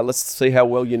that. Let's see how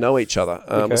well you know each other.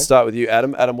 We'll start with you,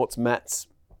 Adam. Adam, what's Matt's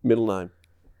middle name?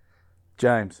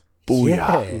 James.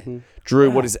 Booyah. Yeah. Drew,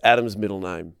 what is Adam's middle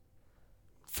name?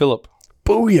 Philip.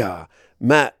 Booyah.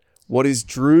 Matt, what is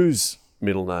Drew's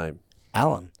middle name?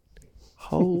 Alan.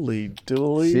 Holy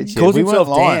dooly. Shit, Calls we himself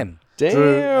weren't lying. Dan.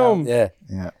 Damn. Yeah.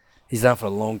 Yeah. He's done for a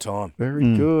long time.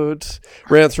 Very good.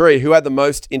 Round 3. Who had the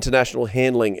most international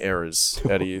handling errors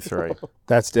out of you three?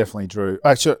 That's definitely Drew.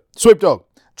 Sure. Sweep dog.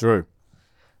 Drew.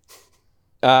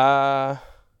 No,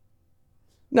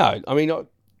 I mean,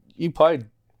 you played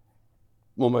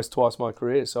almost twice my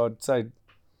career, so I'd say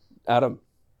Adam.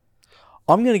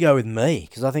 I'm going to go with me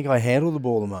because I think I handle the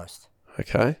ball the most.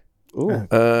 Okay. Ooh.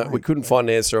 We couldn't find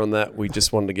an answer on that. We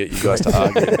just wanted to get you guys to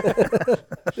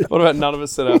argue. What about none of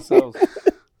us said ourselves?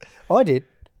 I did.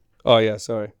 Oh, yeah,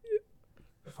 sorry.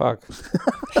 Fuck.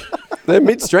 They're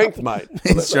mid-strength, mate.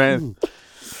 Strength.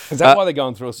 Is that why they're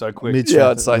going through it so quick? Yeah,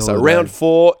 I'd say so. Round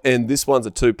 4, and this one's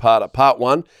a two-parter. Part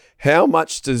 1, how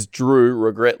much does Drew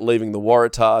regret leaving the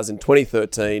Waratahs in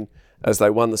 2013 as they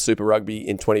won the Super Rugby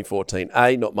in 2014?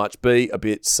 A, not much. B, a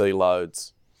bit. C,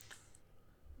 loads.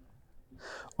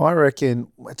 I reckon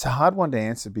it's a hard one to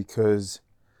answer because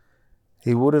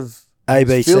he would have...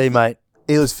 ABC, mate.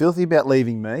 He was filthy about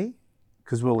leaving me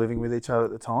because we were living with each other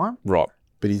at the time, Right.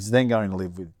 but he's then going to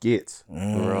live with Gits.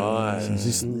 Right. It's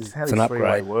just it's how It's this an three-way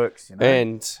upgrade. works, you know.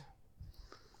 And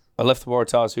I left the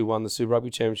Waratahs, who won the Super Rugby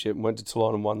Championship, and went to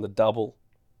Toulon and won the double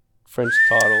French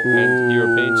title and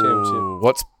European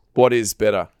Championship. What is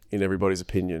better in everybody's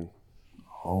opinion?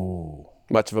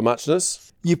 Much of a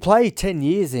muchness? You play 10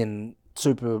 years in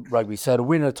Super Rugby, so to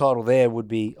win a title there would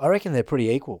be, I reckon they're pretty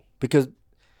equal because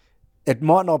it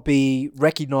might not be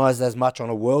recognised as much on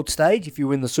a world stage if you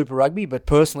win the Super Rugby, but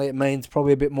personally it means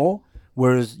probably a bit more,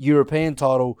 whereas European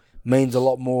title means a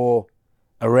lot more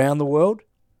around the world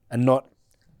and not,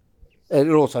 it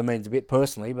also means a bit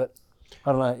personally, but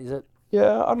I don't know, is it?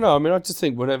 Yeah, I don't know. I mean, I just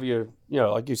think whenever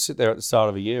like you sit there at the start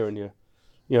of a year and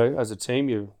as a team,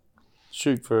 you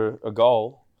shoot for a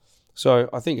goal. So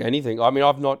I think anything. I mean,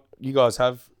 you guys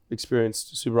have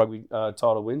experienced Super Rugby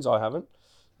title wins. I haven't.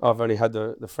 I've only had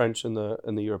the French and the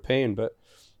European, but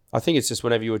I think it's just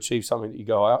whenever you achieve something that you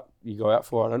go out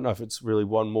for. I don't know if it's really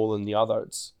one more than the other.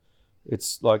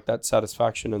 It's like that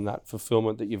satisfaction and that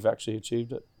fulfillment that you've actually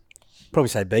achieved it. Probably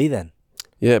say B then.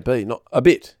 Yeah, B, not a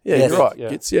bit. Yeah, Yes. you're right. Yeah.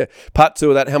 It's, Part 2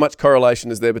 of that, how much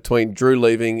correlation is there between Drew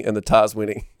leaving and the Tars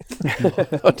winning?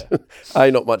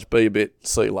 A, not much. B, a bit.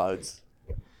 C, loads.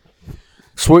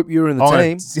 Swoop, you were in the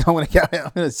team. I'm going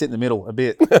to sit in the middle a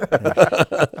bit.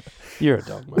 You're a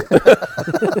dog, mate.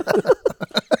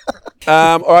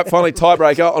 All right, finally,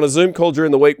 tiebreaker. On a Zoom call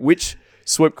during the week, which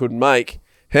Swoop could make,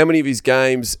 how many of his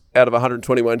games out of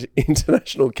 121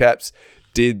 international caps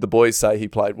did the boys say he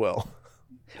played well?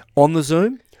 On the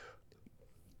Zoom?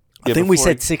 I think we before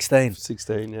said 16.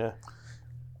 16, yeah.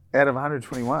 Out of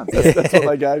 121. That's what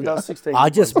they gave you. 16. I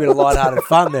just a bit of light-hearted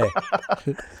fun there.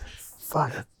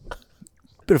 Fuck.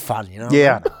 Bit of fun, you know?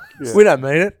 Yeah. We don't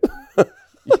mean it.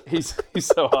 He's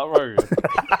so heartbroken.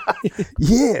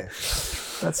 Yeah.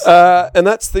 And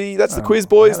that's the quiz,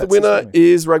 boys. The winner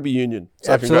is Rugby Union.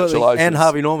 So Absolutely. congratulations. And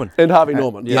Harvey Norman. And Harvey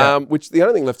Norman. yeah. Which the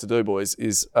only thing left to do, boys,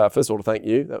 is first of all to thank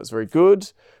you. That was very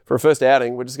good. For a first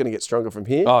outing, we're just going to get stronger from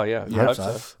here. Oh, yeah. I hope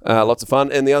so. so. Lots of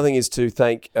fun. And the other thing is to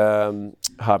thank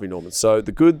Harvey Norman. So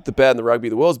the good, the bad and the rugby,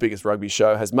 the world's biggest rugby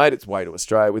show, has made its way to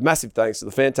Australia with massive thanks to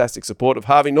the fantastic support of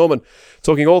Harvey Norman,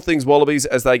 talking all things Wallabies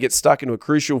as they get stuck into a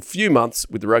crucial few months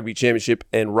with the Rugby Championship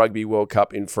and Rugby World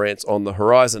Cup in France on the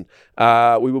horizon.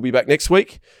 We will be back next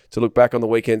week to look back on the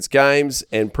weekend's games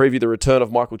and preview the return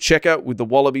of Michael Cheika with the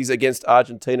Wallabies against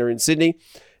Argentina in Sydney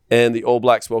and the All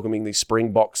Blacks welcoming the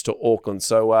Springboks to Auckland.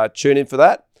 So tune in for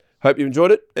that. Hope you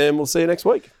enjoyed it, and we'll see you next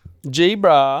week.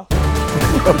 GBR.